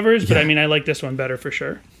both the covers, but I mean, I like this one better for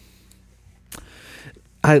sure.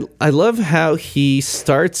 I love how he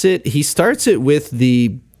starts it. He starts it with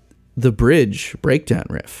the bridge breakdown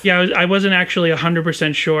riff. Yeah, I wasn't actually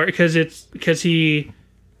 100% sure because he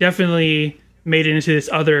definitely made it into this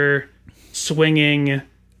other swinging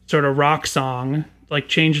sort of rock song, like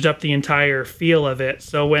changed up the entire feel of it.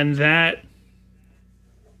 So when that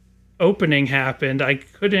opening happened, I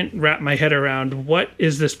couldn't wrap my head around what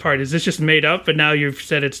is this part? Is this just made up? But now you've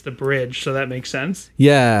said it's the bridge, so that makes sense.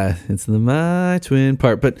 Yeah, it's the My Twin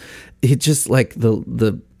part, but it just like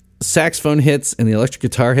the saxophone hits and the electric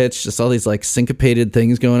guitar hits, just all these like syncopated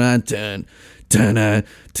things going on. Dun, dun, dun,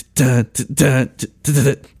 dun, dun,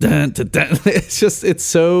 dun, dun, dun, dun. It's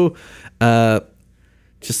so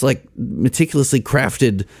just like meticulously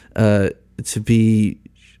crafted to be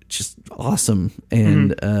just awesome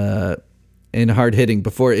and hard hitting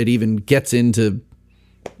before it even gets into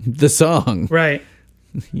the song. Right.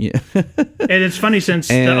 Yeah. And it's funny since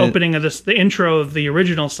the opening of the intro of the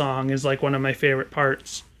original song is like one of my favorite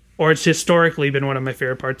parts, or it's historically been one of my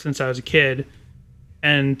favorite parts since I was a kid.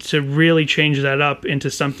 And to really change that up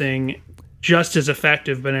into something just as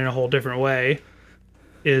effective, but in a whole different way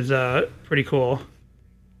is pretty cool.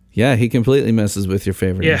 Yeah. He completely messes with your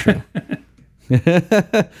favorite Yeah.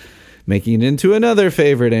 intro. Making it into another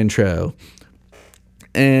favorite intro.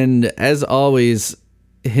 And as always,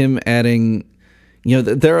 him adding,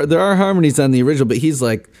 there are harmonies on the original, but he's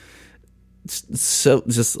like so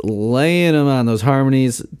just laying them on those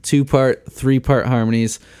harmonies, 2-part, 3-part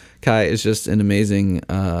harmonies. Kai is just an amazing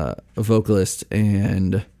vocalist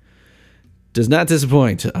and does not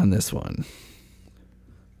disappoint on this one.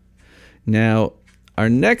 Now, our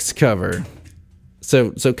next cover.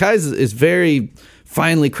 So Kai's is very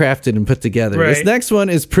finely crafted and put together. Right. This next one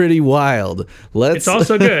is pretty wild. It's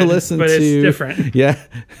also good, listen but to, it's different. Yeah.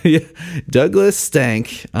 Douglas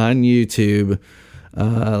Stank on YouTube.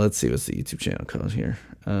 Let's see, what's the YouTube channel called here?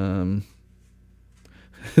 The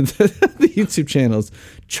YouTube channel is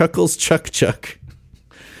Chuckles Chuck Chuck.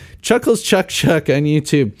 Chuckles Chuck Chuck on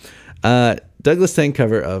YouTube. Douglas Stank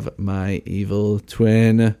cover of My Evil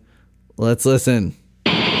Twin. Let's listen.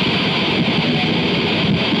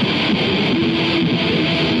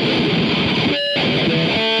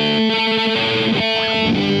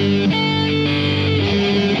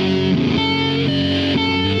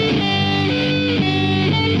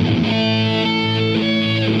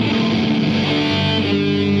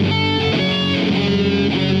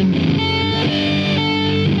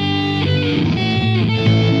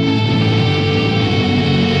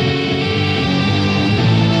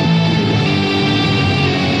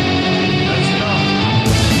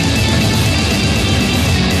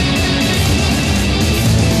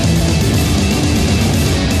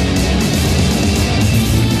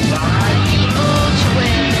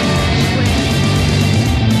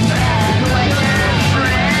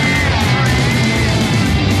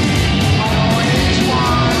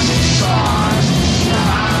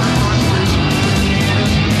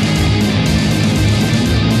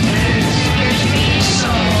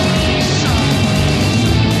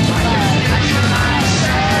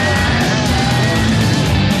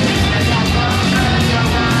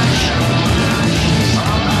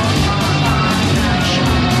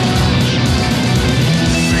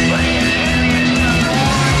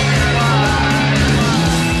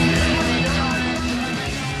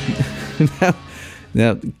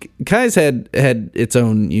 Now, Kai's had its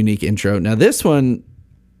own unique intro. Now, this one,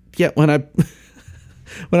 when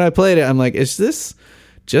I played it, I'm like, is this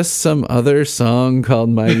just some other song called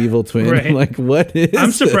My Evil Twin? Right. I'm like, what is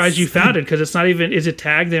I'm surprised this? you found it because it's not even. Is it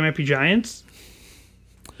tagged? They Might Be Giants.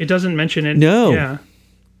 It doesn't mention it. No. Yeah.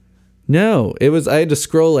 No, it was. I had to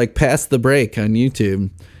scroll like past the break on YouTube,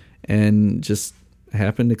 and just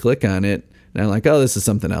happened to click on it. And I'm like, oh, this is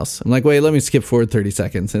something else. I'm like, wait, let me skip forward 30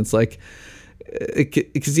 seconds. And it's like,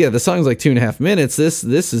 because the song's like 2.5 minutes. This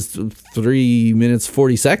is 3 minutes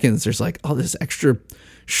 40 seconds. There's like all this extra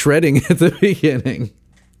shredding at the beginning.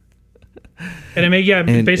 And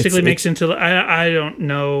it basically it's makes into I don't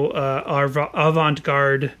know our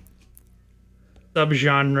avant-garde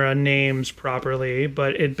subgenre names properly,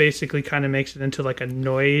 but it basically kind of makes it into like a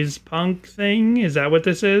noise punk thing. Is that what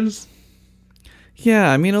this is?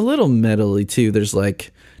 Yeah, I mean a little metally too. There's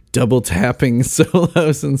like double tapping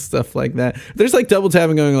solos and stuff like that. There's like double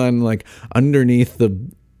tapping going on like underneath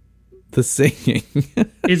the singing.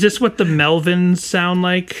 Is this what the Melvins sound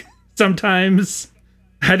like sometimes?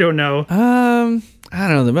 I don't know. I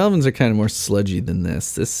don't know. The Melvins are kind of more sludgy than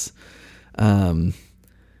this.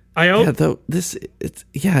 I hope. Yeah, though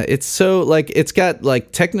it's so like it's got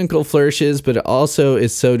like technical flourishes, but it also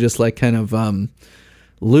is so just like kind of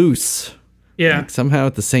loose. Yeah. Like, somehow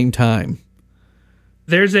at the same time.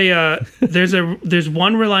 There's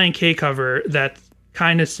one Relient K cover that's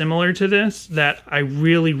kind of similar to this that I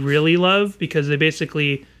really, really love because they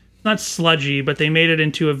basically, not sludgy, but they made it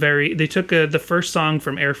into they took the first song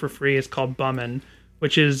from Air for Free is called Bummin',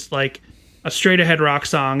 which is like a straight ahead rock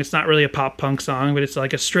song. It's not really a pop punk song, but it's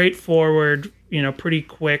like a straightforward, pretty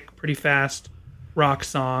quick, pretty fast rock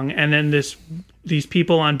song. And then these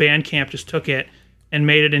people on Bandcamp just took it and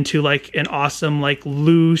made it into like an awesome, like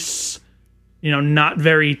loose, not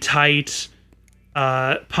very tight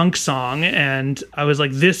punk song. And I was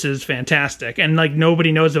like, this is fantastic. And like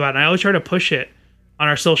nobody knows about it. I always try to push it on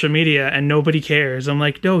our social media and nobody cares. I'm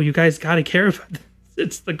like, no, you guys got to care about this.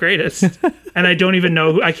 It's the greatest. And I don't even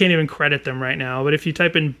know I can't even credit them right now. But if you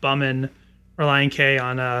type in Bummin' Relient K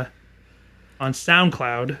on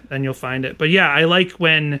SoundCloud, then you'll find it. But yeah, I like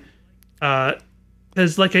when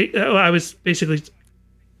because like I was basically,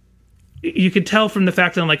 you could tell from the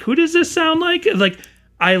fact that I'm like, who does this sound like? Like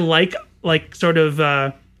I like sort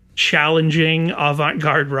of challenging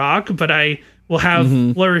avant-garde rock, but I will have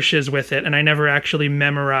flourishes with it, and I never actually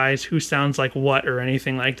memorize who sounds like what or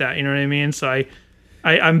anything like that. You know what I mean? So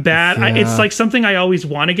I'm bad. Yeah. It's like something I always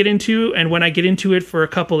want to get into, and when I get into it for a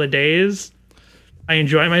couple of days, I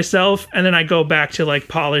enjoy myself, and then I go back to like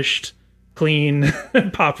polished, clean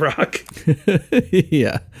pop rock.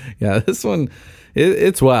 yeah. This one,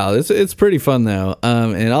 it's wild. It's pretty fun though,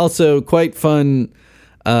 and also quite fun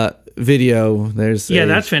video. There's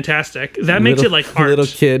that's fantastic. That makes it like art.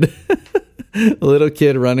 A little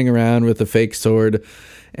kid running around with a fake sword,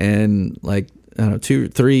 and like I don't know,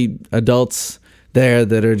 2-3 adults there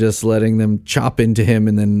that are just letting them chop into him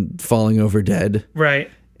and then falling over dead.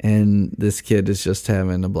 Right. And this kid is just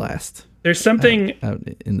having a blast. There's something out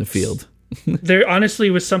in the field. There honestly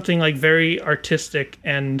was something like very artistic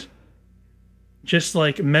and just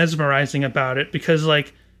like mesmerizing about it, because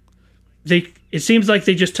like it seems like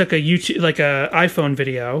they just took a iPhone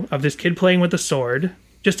video of this kid playing with a sword,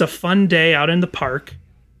 just a fun day out in the park,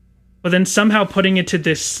 but then somehow putting it to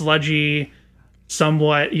this sludgy,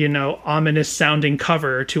 somewhat, ominous sounding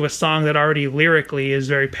cover to a song that already lyrically is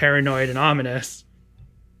very paranoid and ominous.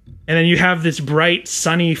 And then you have this bright,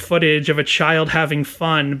 sunny footage of a child having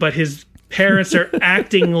fun, but his parents are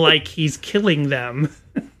acting like he's killing them.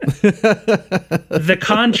 The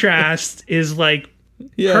contrast is like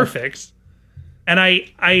perfect. And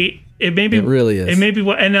it really is. It may be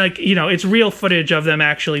and like, it's real footage of them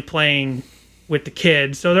actually playing with the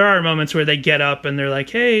kids. So there are moments where they get up and they're like,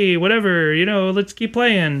 hey, whatever, let's keep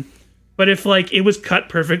playing. But if like it was cut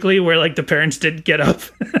perfectly where like the parents didn't get up.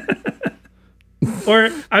 Or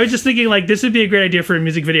I was just thinking like this would be a great idea for a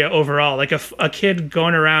music video overall. Like a kid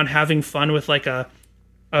going around having fun with like a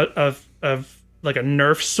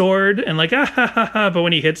Nerf sword and like, but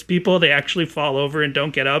when he hits people, they actually fall over and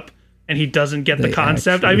don't get up. And he doesn't get the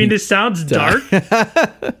concept. I mean, this sounds dark.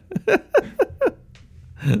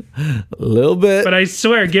 A little bit. But I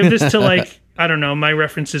swear, give this to like, I don't know, my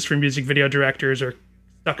references for music video directors are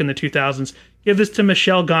stuck in the 2000s. Give this to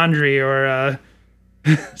Michel Gondry or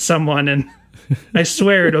someone, and I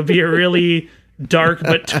swear it'll be a really dark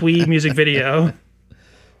but twee music video.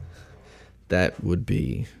 That would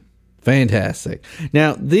be fantastic.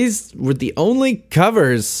 Now, these were the only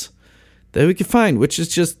covers that we could find, which is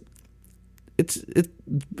just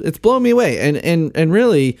it's blowing me away. And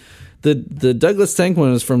really, the Douglas Tank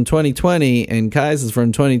one is from 2020 and Kai's is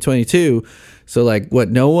from 2022. So like, what?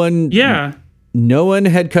 No one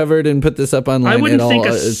had covered and put this up online. I wouldn't at think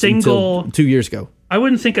all, a single until 2 years ago. I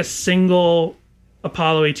wouldn't think a single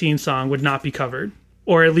Apollo 18 song would not be covered,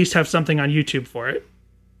 or at least have something on YouTube for it.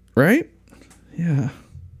 Right? Yeah.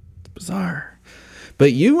 It's bizarre.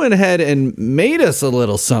 But you went ahead and made us a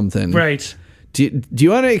little something. Right. Do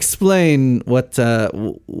you want to explain what's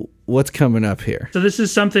coming up here? So this is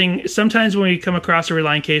something, sometimes when we come across a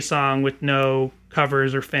Relient K song with no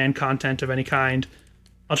covers or fan content of any kind,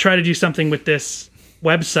 I'll try to do something with this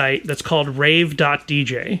website that's called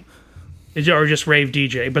rave.dj. Or just Rave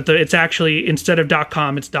DJ. But it's actually, instead of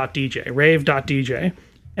 .com, it's .dj. Rave.dj.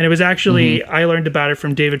 And it was actually, I learned about it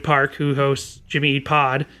from David Park, who hosts Jimmy Eat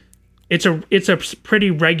Pod. It's a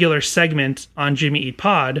pretty regular segment on Jimmy Eat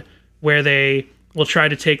Pod where they will try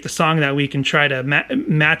to take the song that week and try to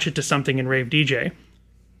match it to something in Rave DJ.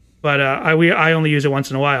 But I only use it once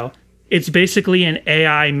in a while. It's basically an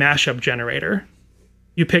AI mashup generator.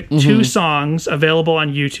 You pick 2 songs available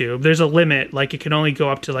on YouTube. There's a limit, like it can only go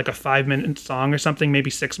up to like a 5-minute song or something, maybe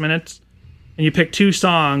 6 minutes. and you pick 2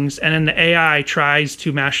 songs, and then the AI tries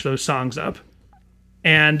to mash those songs up.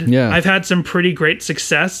 And Yeah. I've had some pretty great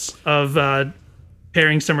success of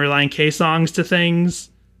pairing some Relient K songs to things,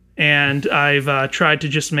 and I've tried to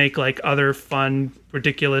just make like other fun,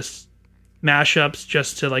 ridiculous mashups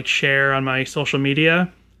just to like share on my social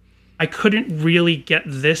media. I couldn't really get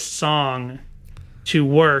this song to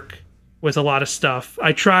work with a lot of stuff.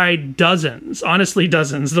 I tried dozens.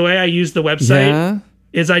 The way I use the website Yeah.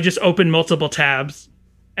 is I just open multiple tabs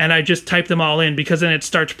and I just type them all in, because then it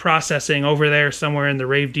starts processing over there somewhere in the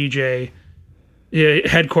Rave DJ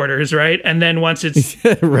headquarters, right? And then once it's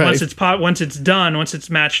Right. once it's done, once it's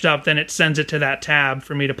matched up, then it sends it to that tab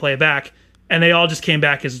for me to play back, and they all just came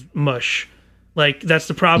back as mush. Like, that's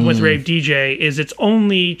the problem with Rave DJ, is it's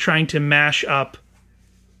only trying to mash up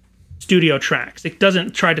studio tracks. It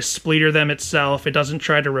doesn't try to splinter them itself. It doesn't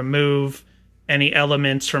try to remove any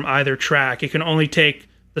elements from either track. It can only take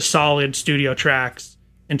the solid studio tracks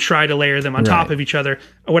and try to layer them on top Right. of each other.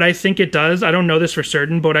 What I think it does, I don't know this for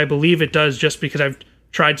certain, but what I believe it does, just because I've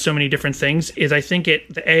tried so many different things, is I think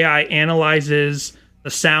the AI analyzes the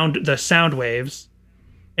sound waves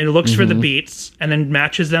and looks for the beats and then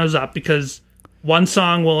matches those up, because one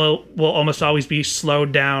song will almost always be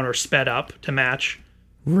slowed down or sped up to match.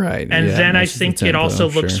 Right. And yeah, then I matches the think it tempo, also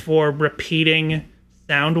looks sure. for repeating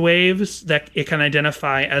sound waves that it can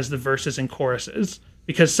identify as the verses and choruses,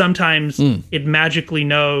 because sometimes it magically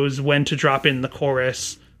knows when to drop in the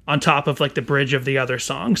chorus on top of like the bridge of the other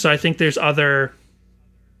song. So I think there's other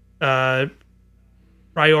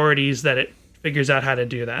priorities that it figures out how to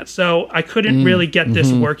do that. So I couldn't really get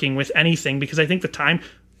this working with anything, because I think the time...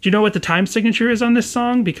 Do you know what the time signature is on this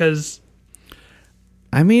song? Because...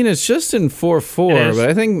 I mean, it's just in It 4/4, is. but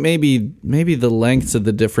I think maybe the lengths of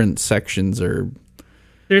the different sections are.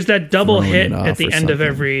 There's that double Throwing hit it off at the or end of something.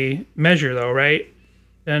 every measure, though, right?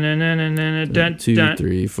 Dun, dun, dun, dun, dun, dun, 2, dun.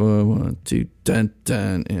 3, 4, 1, 2, dun,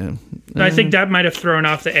 dun. Yeah. I think that might have thrown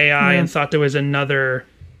off the AI and thought there was another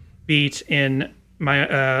beat in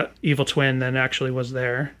my Evil Twin than actually was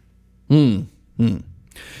there.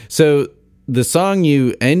 So the song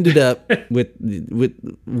you ended up with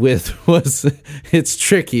was "It's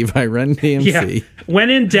Tricky" by Run DMC. Yeah. When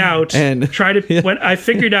in doubt, And- try to. When I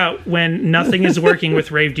figured out when nothing is working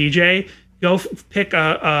with Rave DJ, go pick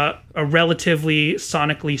a relatively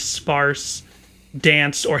sonically sparse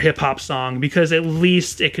dance or hip hop song, because at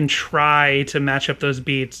least it can try to match up those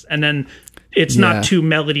beats, and then it's Yeah. not two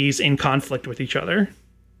melodies in conflict with each other.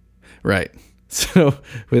 Right. So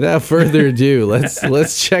without further ado,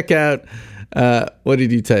 let's check out. What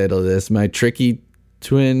did you title this? My Tricky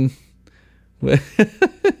Twin.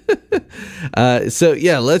 So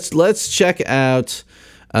yeah, let's check out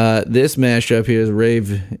this mashup. Here's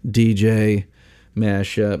Rave DJ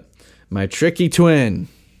mashup. My Tricky Twin.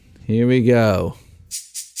 Here we go.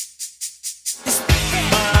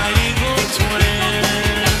 My evil twin,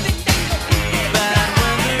 bad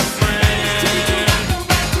weather friend.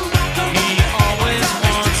 He always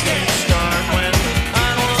wants to start when I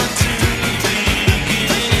want to begin.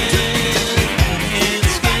 It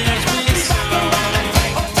scares me so,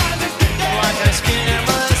 like I scare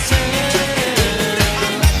myself.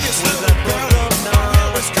 With that broke up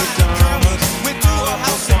Nostradamus,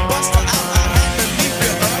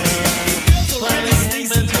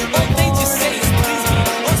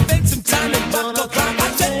 up upon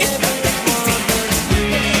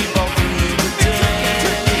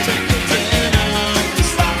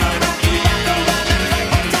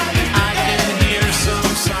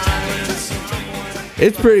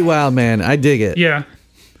It's pretty wild, man. I dig it. Yeah.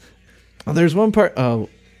 Oh, there's one part that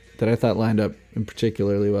I thought lined up in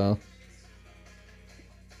particularly well.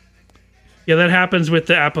 Yeah, that happens with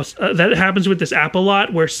the Apple. That happens with this app a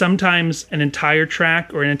lot, where sometimes an entire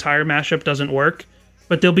track or an entire mashup doesn't work,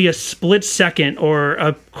 but there'll be a split second or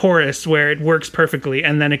a chorus where it works perfectly,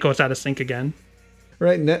 and then it goes out of sync again.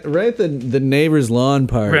 Right, right. The neighbor's lawn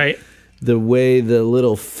part. Right. The way the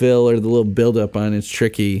little fill or the little buildup on It's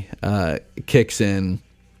Tricky kicks in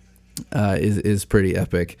is pretty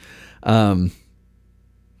epic.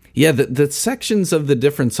 Yeah, the sections of the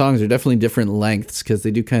different songs are definitely different lengths, because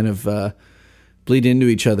they do kind of bleed into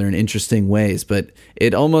each other in interesting ways. But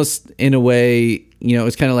it almost, in a way,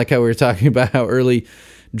 it's kind of like how we were talking about how early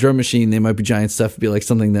Drum Machine, They Might Be Giant stuff would be like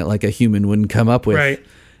something that like a human wouldn't come up with. Right.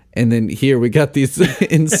 And then here we got these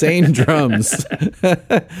insane drums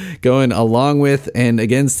going along with and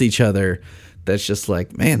against each other. That's just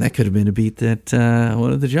like, man, that could have been a beat that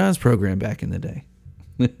one of the Johns programmed back in the day.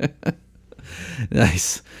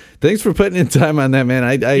 Nice. Thanks for putting in time on that, man.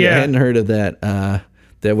 I hadn't heard of that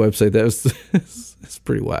website. That was it's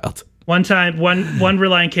pretty wild. One time, one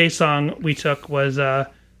Relient K song we took was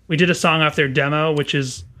we did a song off their demo, which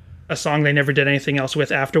is a song they never did anything else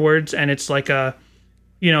with afterwards, and it's like a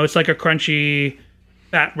crunchy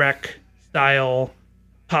Fat Wreck style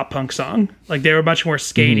pop punk song. Like they were much more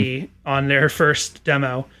skatey on their first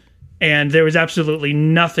demo, and there was absolutely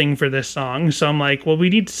nothing for this song. So I'm like, well, we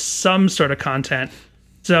need some sort of content.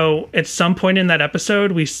 So at some point in that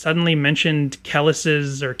episode, we suddenly mentioned Keyless,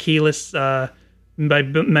 my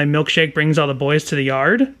milkshake brings all the boys to the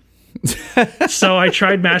yard. So I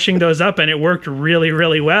tried mashing those up, and it worked really,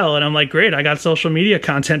 really well. And I'm like, great, I got social media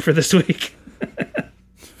content for this week.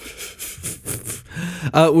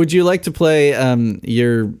 Would you like to play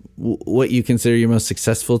what you consider your most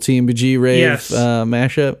successful TMBG rave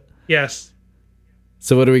mashup? Yes.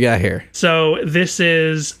 So what do we got here? So this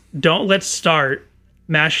is Don't Let's Start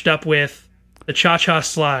mashed up with the Cha-Cha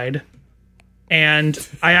Slide. And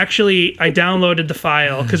I downloaded the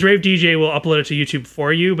file because Rave DJ will upload it to YouTube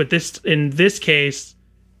for you. But in this case,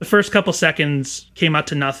 the first couple seconds came out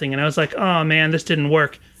to nothing. And I was like, oh man, this didn't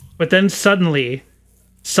work. But then suddenly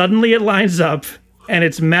it lines up and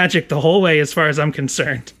it's magic the whole way as far as I'm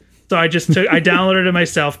concerned. So I downloaded it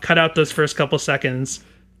myself, cut out those first couple seconds,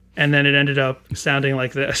 and then it ended up sounding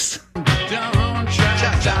like this.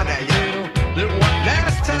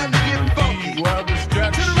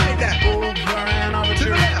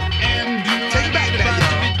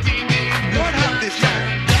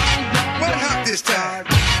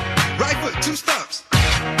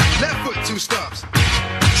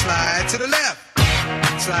 Slide to the left,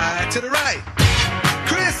 slide to the right,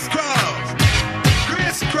 crisscross,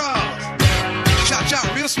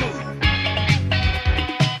 cha-cha real smooth.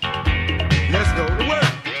 Let's go to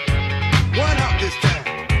work. One hop this time.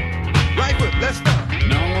 Right foot, let's start.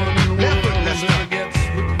 Left foot, let's start.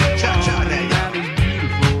 Cha-cha now.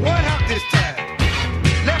 One hop this time.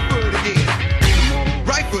 Left foot again.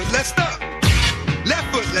 Right foot, let's start. Left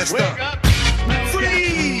foot, let's start.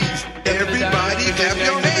 Freeze! Everybody clap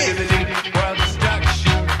your hands.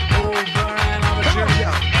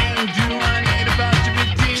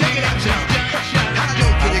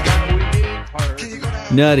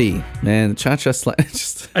 Nutty, man. Cha-Cha Slide.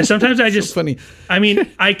 Sometimes I just so funny. I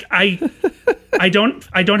mean, I don't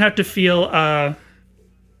have to feel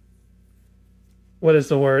what is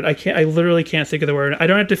the word? I literally can't think of the word. I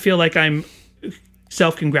don't have to feel like I'm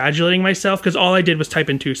self-congratulating myself because all I did was type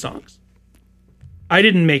in 2 songs. I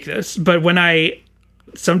didn't make this, but when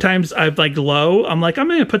sometimes I'm like low, I'm like, I'm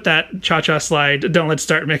going to put that Cha-Cha Slide, Don't Let's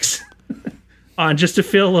Start mix on just to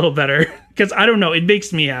feel a little better. Because I don't know, it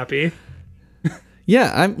makes me happy.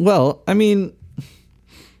 Yeah, I mean,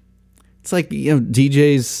 it's like,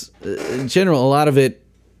 DJs in general, a lot of it,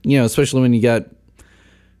 especially when you got,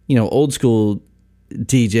 old school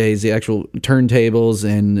DJs, the actual turntables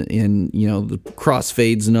and the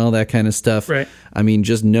crossfades and all that kind of stuff. Right. I mean,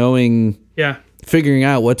 just figuring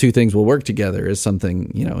out what 2 things will work together is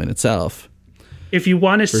something, in itself. If you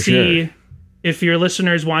want to see, sure. If your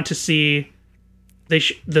listeners want to see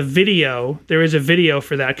the video, there is a video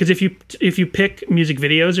for that. Because if you pick music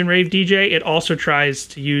videos in Rave DJ, it also tries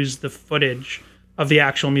to use the footage of the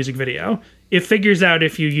actual music video. It figures out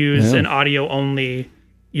if you use an audio only,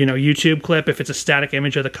 YouTube clip, if it's a static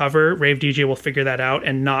image of the cover, Rave DJ will figure that out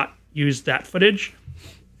and not use that footage.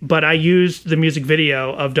 But I used the music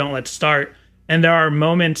video of Don't Let's Start, and there are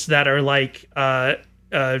moments that are like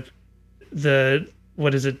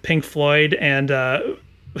Pink Floyd and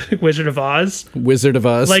Wizard of Oz.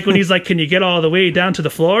 Like when he's like, can you get all the way down to the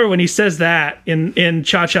floor? When he says that in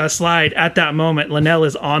Cha-Cha Slide, at that moment, Linnell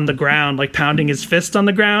is on the ground, like pounding his fist on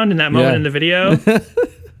the ground in that moment in the video.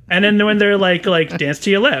 And then when they're like dance to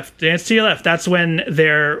your left, that's when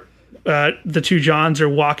they're the 2 Johns are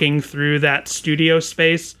walking through that studio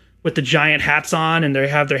space with the giant hats on, and they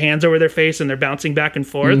have their hands over their face and they're bouncing back and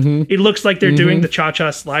forth. It looks like they're doing the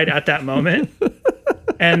Cha-Cha Slide at that moment.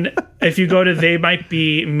 And if you go to They Might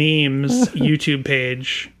Be Memes YouTube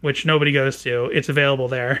page, which nobody goes to, it's available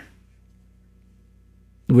there.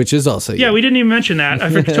 Which is also we didn't even mention that. I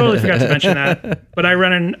totally forgot to mention that. But I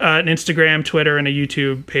run an Instagram, Twitter, and a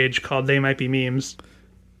YouTube page called They Might Be Memes.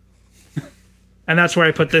 And that's where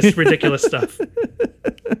I put this ridiculous stuff.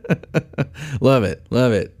 Love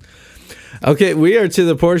it. Okay, we are to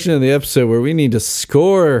the portion of the episode where we need to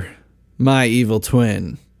score My Evil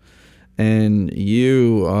Twin. And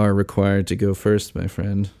you are required to go first, my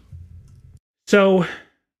friend. So,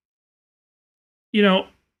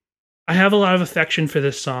 I have a lot of affection for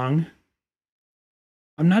this song.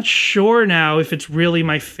 I'm not sure now if it's really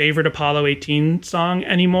my favorite Apollo 18 song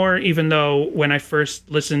anymore, even though when I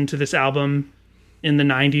first listened to this album, in the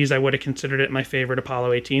 90s, I would have considered it my favorite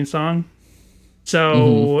Apollo 18 song.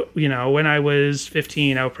 So, you know, when I was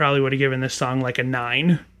 15, I probably would have given this song like a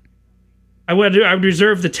 9. I would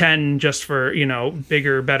reserve the 10 just for, you know,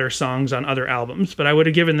 bigger, better songs on other albums, but I would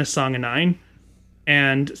have given this song a 9.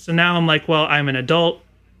 And so now I'm like, well, I'm an adult.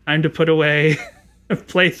 Time to put away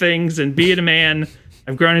playthings and be a man.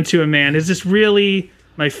 I've grown into a man. Is this really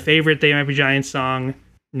my favorite They Might Be Giants song?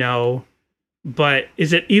 No. But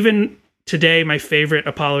is it even today my favorite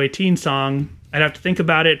Apollo 18 song? I'd have to think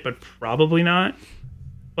about it, but probably not.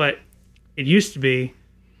 But it used to be.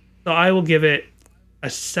 So I will give it a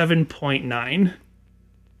 7.9.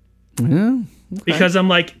 Yeah, okay. Because I'm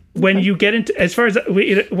like, when you get into, as far as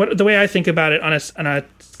the way I think about it on a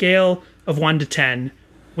scale of 1 to 10,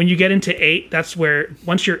 when you get into 8, that's where,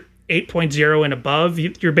 once you're 8.0 and above,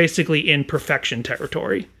 you're basically in perfection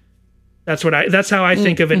territory. That's how I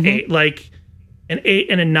think of an 8. Like, an 8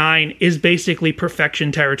 and a 9 is basically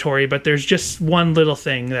perfection territory, but there's just one little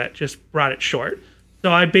thing that just brought it short.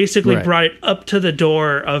 So I basically brought it up to the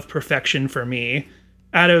door of perfection for me,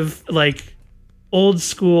 out of like old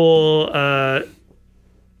school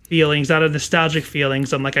feelings, out of nostalgic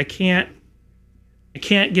feelings. I'm like, I can't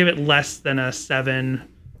give it less than a 7,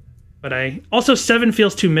 but also 7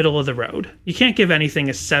 feels too middle of the road. You can't give anything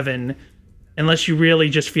a 7 unless you really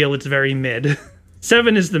just feel it's very mid.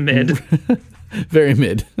 7 is the mid. Very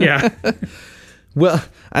mid. Yeah. Well,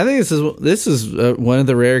 I think this is one of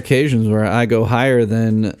the rare occasions where I go higher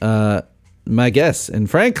than my guess, and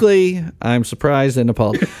frankly, I'm surprised and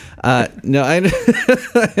appalled. No, I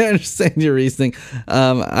understand your reasoning.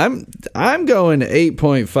 I'm going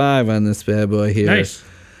 8.5 on this bad boy here. Nice.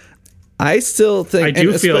 I still think, I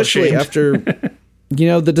do feel especially ashamed. after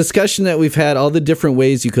the discussion that we've had, all the different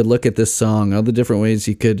ways you could look at this song, all the different ways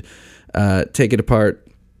you could take it apart.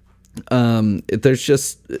 There's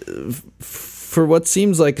just, for what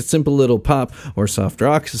seems like a simple little pop or soft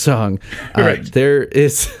rock song, there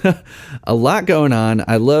is a lot going on.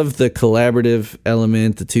 I love the collaborative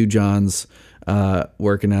element, the two Johns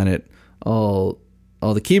working on it, all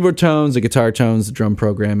the keyboard tones, the guitar tones, the drum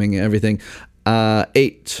programming, everything.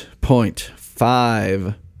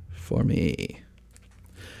 8.5 for me.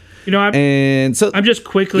 You know, I'm just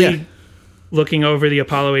quickly looking over the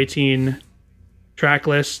Apollo 18 track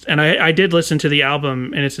list, and I did listen to the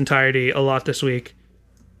album in its entirety a lot this week,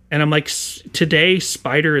 and I'm like, today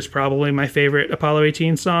Spider is probably my favorite Apollo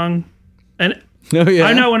 18 song, and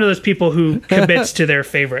I'm not one of those people who commits to their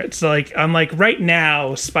favorites. Like, I'm like, right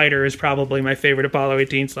now Spider is probably my favorite Apollo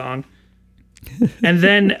 18 song, and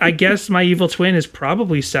then I guess My Evil Twin is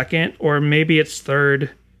probably second, or maybe it's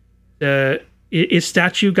third. Is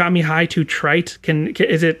Statue Got Me High too trite?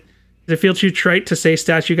 Does it feel too trite to say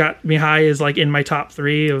Statue Got Me High is like in my top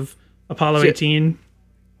 3 of Apollo 18?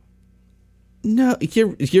 No,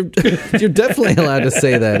 you're definitely allowed to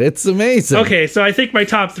say that. It's amazing. Okay, so I think my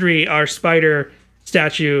top 3 are Spider,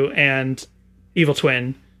 Statue, and Evil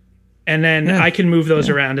Twin. And then I can move those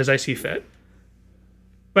around as I see fit.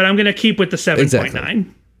 But I'm going to keep with the 7.9. Exactly.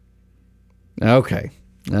 Okay.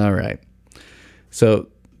 All right. So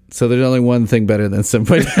there's only one thing better than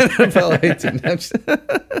 7.9 Apollo 18.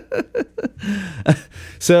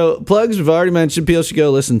 So plugs, we've already mentioned. People should go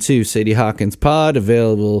listen to Sadie Hawkins Pod,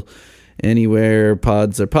 available anywhere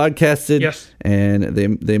pods are podcasted. Yes. And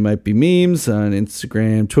they might be memes on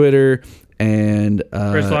Instagram, Twitter, and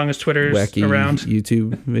for as long as Twitter's wacky around.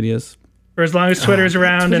 YouTube videos. For as long as Twitter's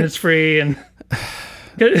around and it's free. And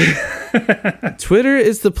Twitter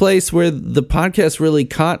is the place where the podcast really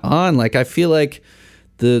caught on. Like, I feel like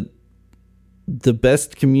the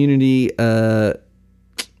best community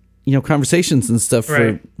conversations and stuff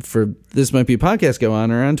for This Might Be a Podcast go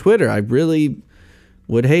on are on Twitter. I really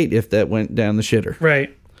would hate if that went down the shitter.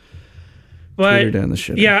 Right. But Twitter down the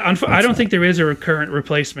shitter. Yeah, I don't think there is a current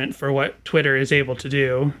replacement for what Twitter is able to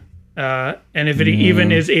do. And if it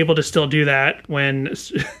even is able to still do that when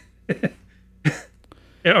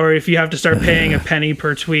or if you have to start paying a penny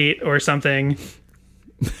per tweet or something.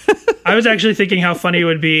 I was actually thinking how funny it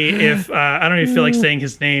would be if I don't even feel like saying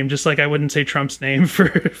his name, just like I wouldn't say Trump's name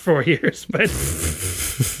for 4 years, but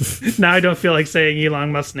now I don't feel like saying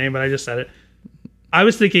Elon Musk's name, but I just said it. I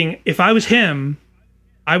was thinking if I was him,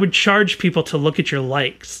 I would charge people to look at your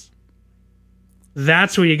likes.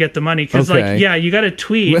 That's where you get the money, because you got to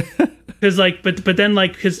tweet, because but then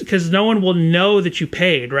because no one will know that you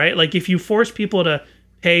paid, right? Like, if you force people to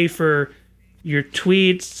pay for your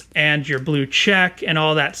tweets and your blue check and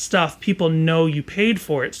all that stuff, people know you paid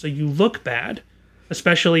for it, so you look bad,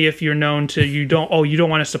 especially if you're known to you don't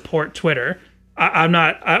want to support Twitter. I'm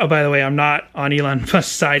not. By the way, I'm not on Elon Musk's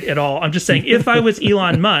side at all. I'm just saying, if I was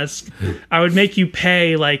Elon Musk, I would make you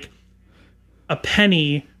pay like a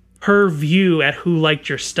penny per view at who liked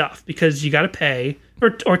your stuff, because you got to pay,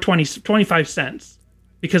 or 25 cents,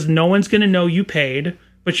 because no one's going to know you paid,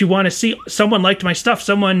 but you want to see someone liked my stuff.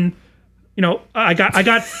 Someone, I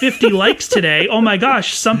got 50 likes today. Oh my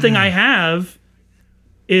gosh, something I have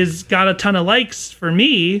is got a ton of likes for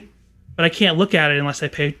me, but I can't look at it unless I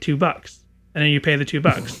pay $2. And then you pay the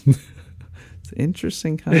 $2. It's an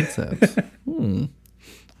interesting concept.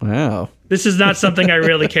 Wow. This is not something I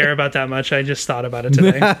really care about that much. I just thought about it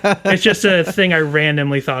today. It's just a thing I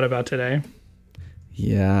randomly thought about today.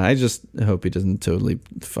 Yeah, I just hope he doesn't totally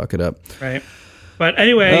fuck it up. Right. But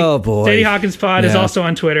anyway, oh boy. Sadie Hawkins Pod is also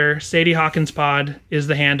on Twitter. Sadie Hawkins Pod is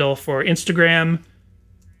the handle for Instagram,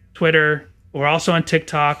 Twitter. We're also on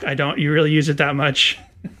TikTok. You really use it that much.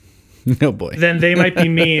 Oh boy. Then They Might Be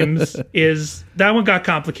Memes that one got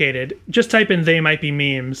complicated. Just type in They Might Be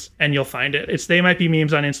Memes and you'll find it. It's They Might Be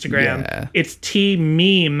Memes on Instagram. Yeah. It's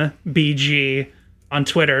TMemeBG on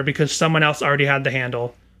Twitter because someone else already had the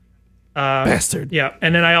handle. Bastard. Yeah.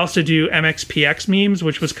 And then I also do MXPX memes,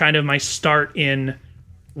 which was kind of my start in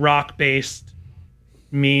rock-based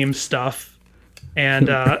meme stuff. And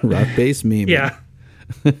rock-based meme. Yeah.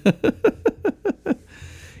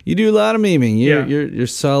 You do a lot of memeing. You're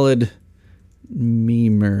solid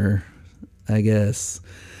memer, I guess.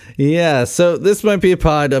 Yeah, so This Might Be a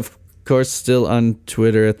Pod, of course, still on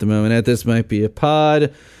Twitter at the moment. At This Might Be a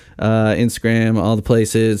Pod, Instagram, all the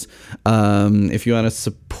places. If you want to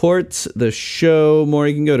support the show more,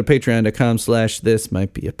 you can go to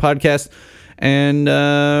patreon.com/thismightbeapodcast and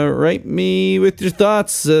write me with your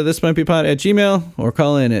thoughts. This might be pod at Gmail, or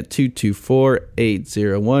call in at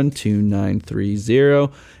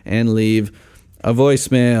 224-801-2930 and leave a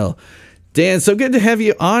voicemail. Dan, so good to have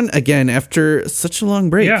you on again after such a long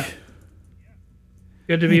break. Yeah.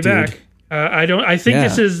 Good to be back. I think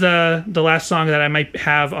this is the last song that I might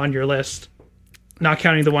have on your list, not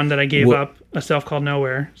counting the one that I gave up, A Self Called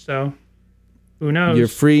Nowhere. So who knows? You're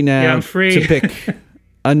free now. Yeah, I'm free to pick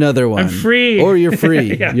another one. I'm free. Or you're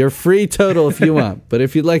free. Yeah. You're free total if you want. But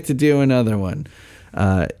if you'd like to do another one,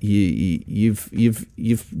 you've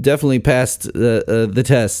definitely passed the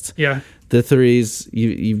test. Yeah. The threes.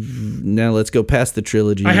 You've now let's go past the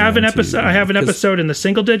trilogy. I have an episode. I have an episode in the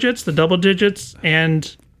single digits, the double digits,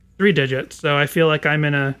 and 3 digits. So I feel like I'm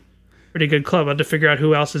in a pretty good club. I have to figure out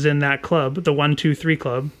who else is in that club, the 1, 2, 3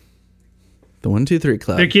 club. The 1, 2, 3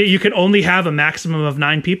 club. You can only have a maximum of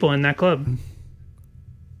 9 people in that club.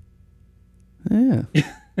 Yeah.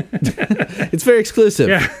 It's very exclusive.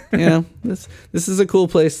 Yeah. This is a cool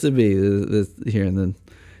place to be here in the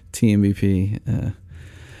TMBP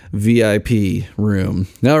VIP room.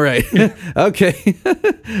 All right. Okay.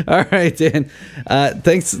 All right, Dan.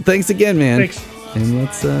 Thanks again, man. Thanks. And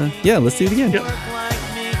let's do it again. Yep.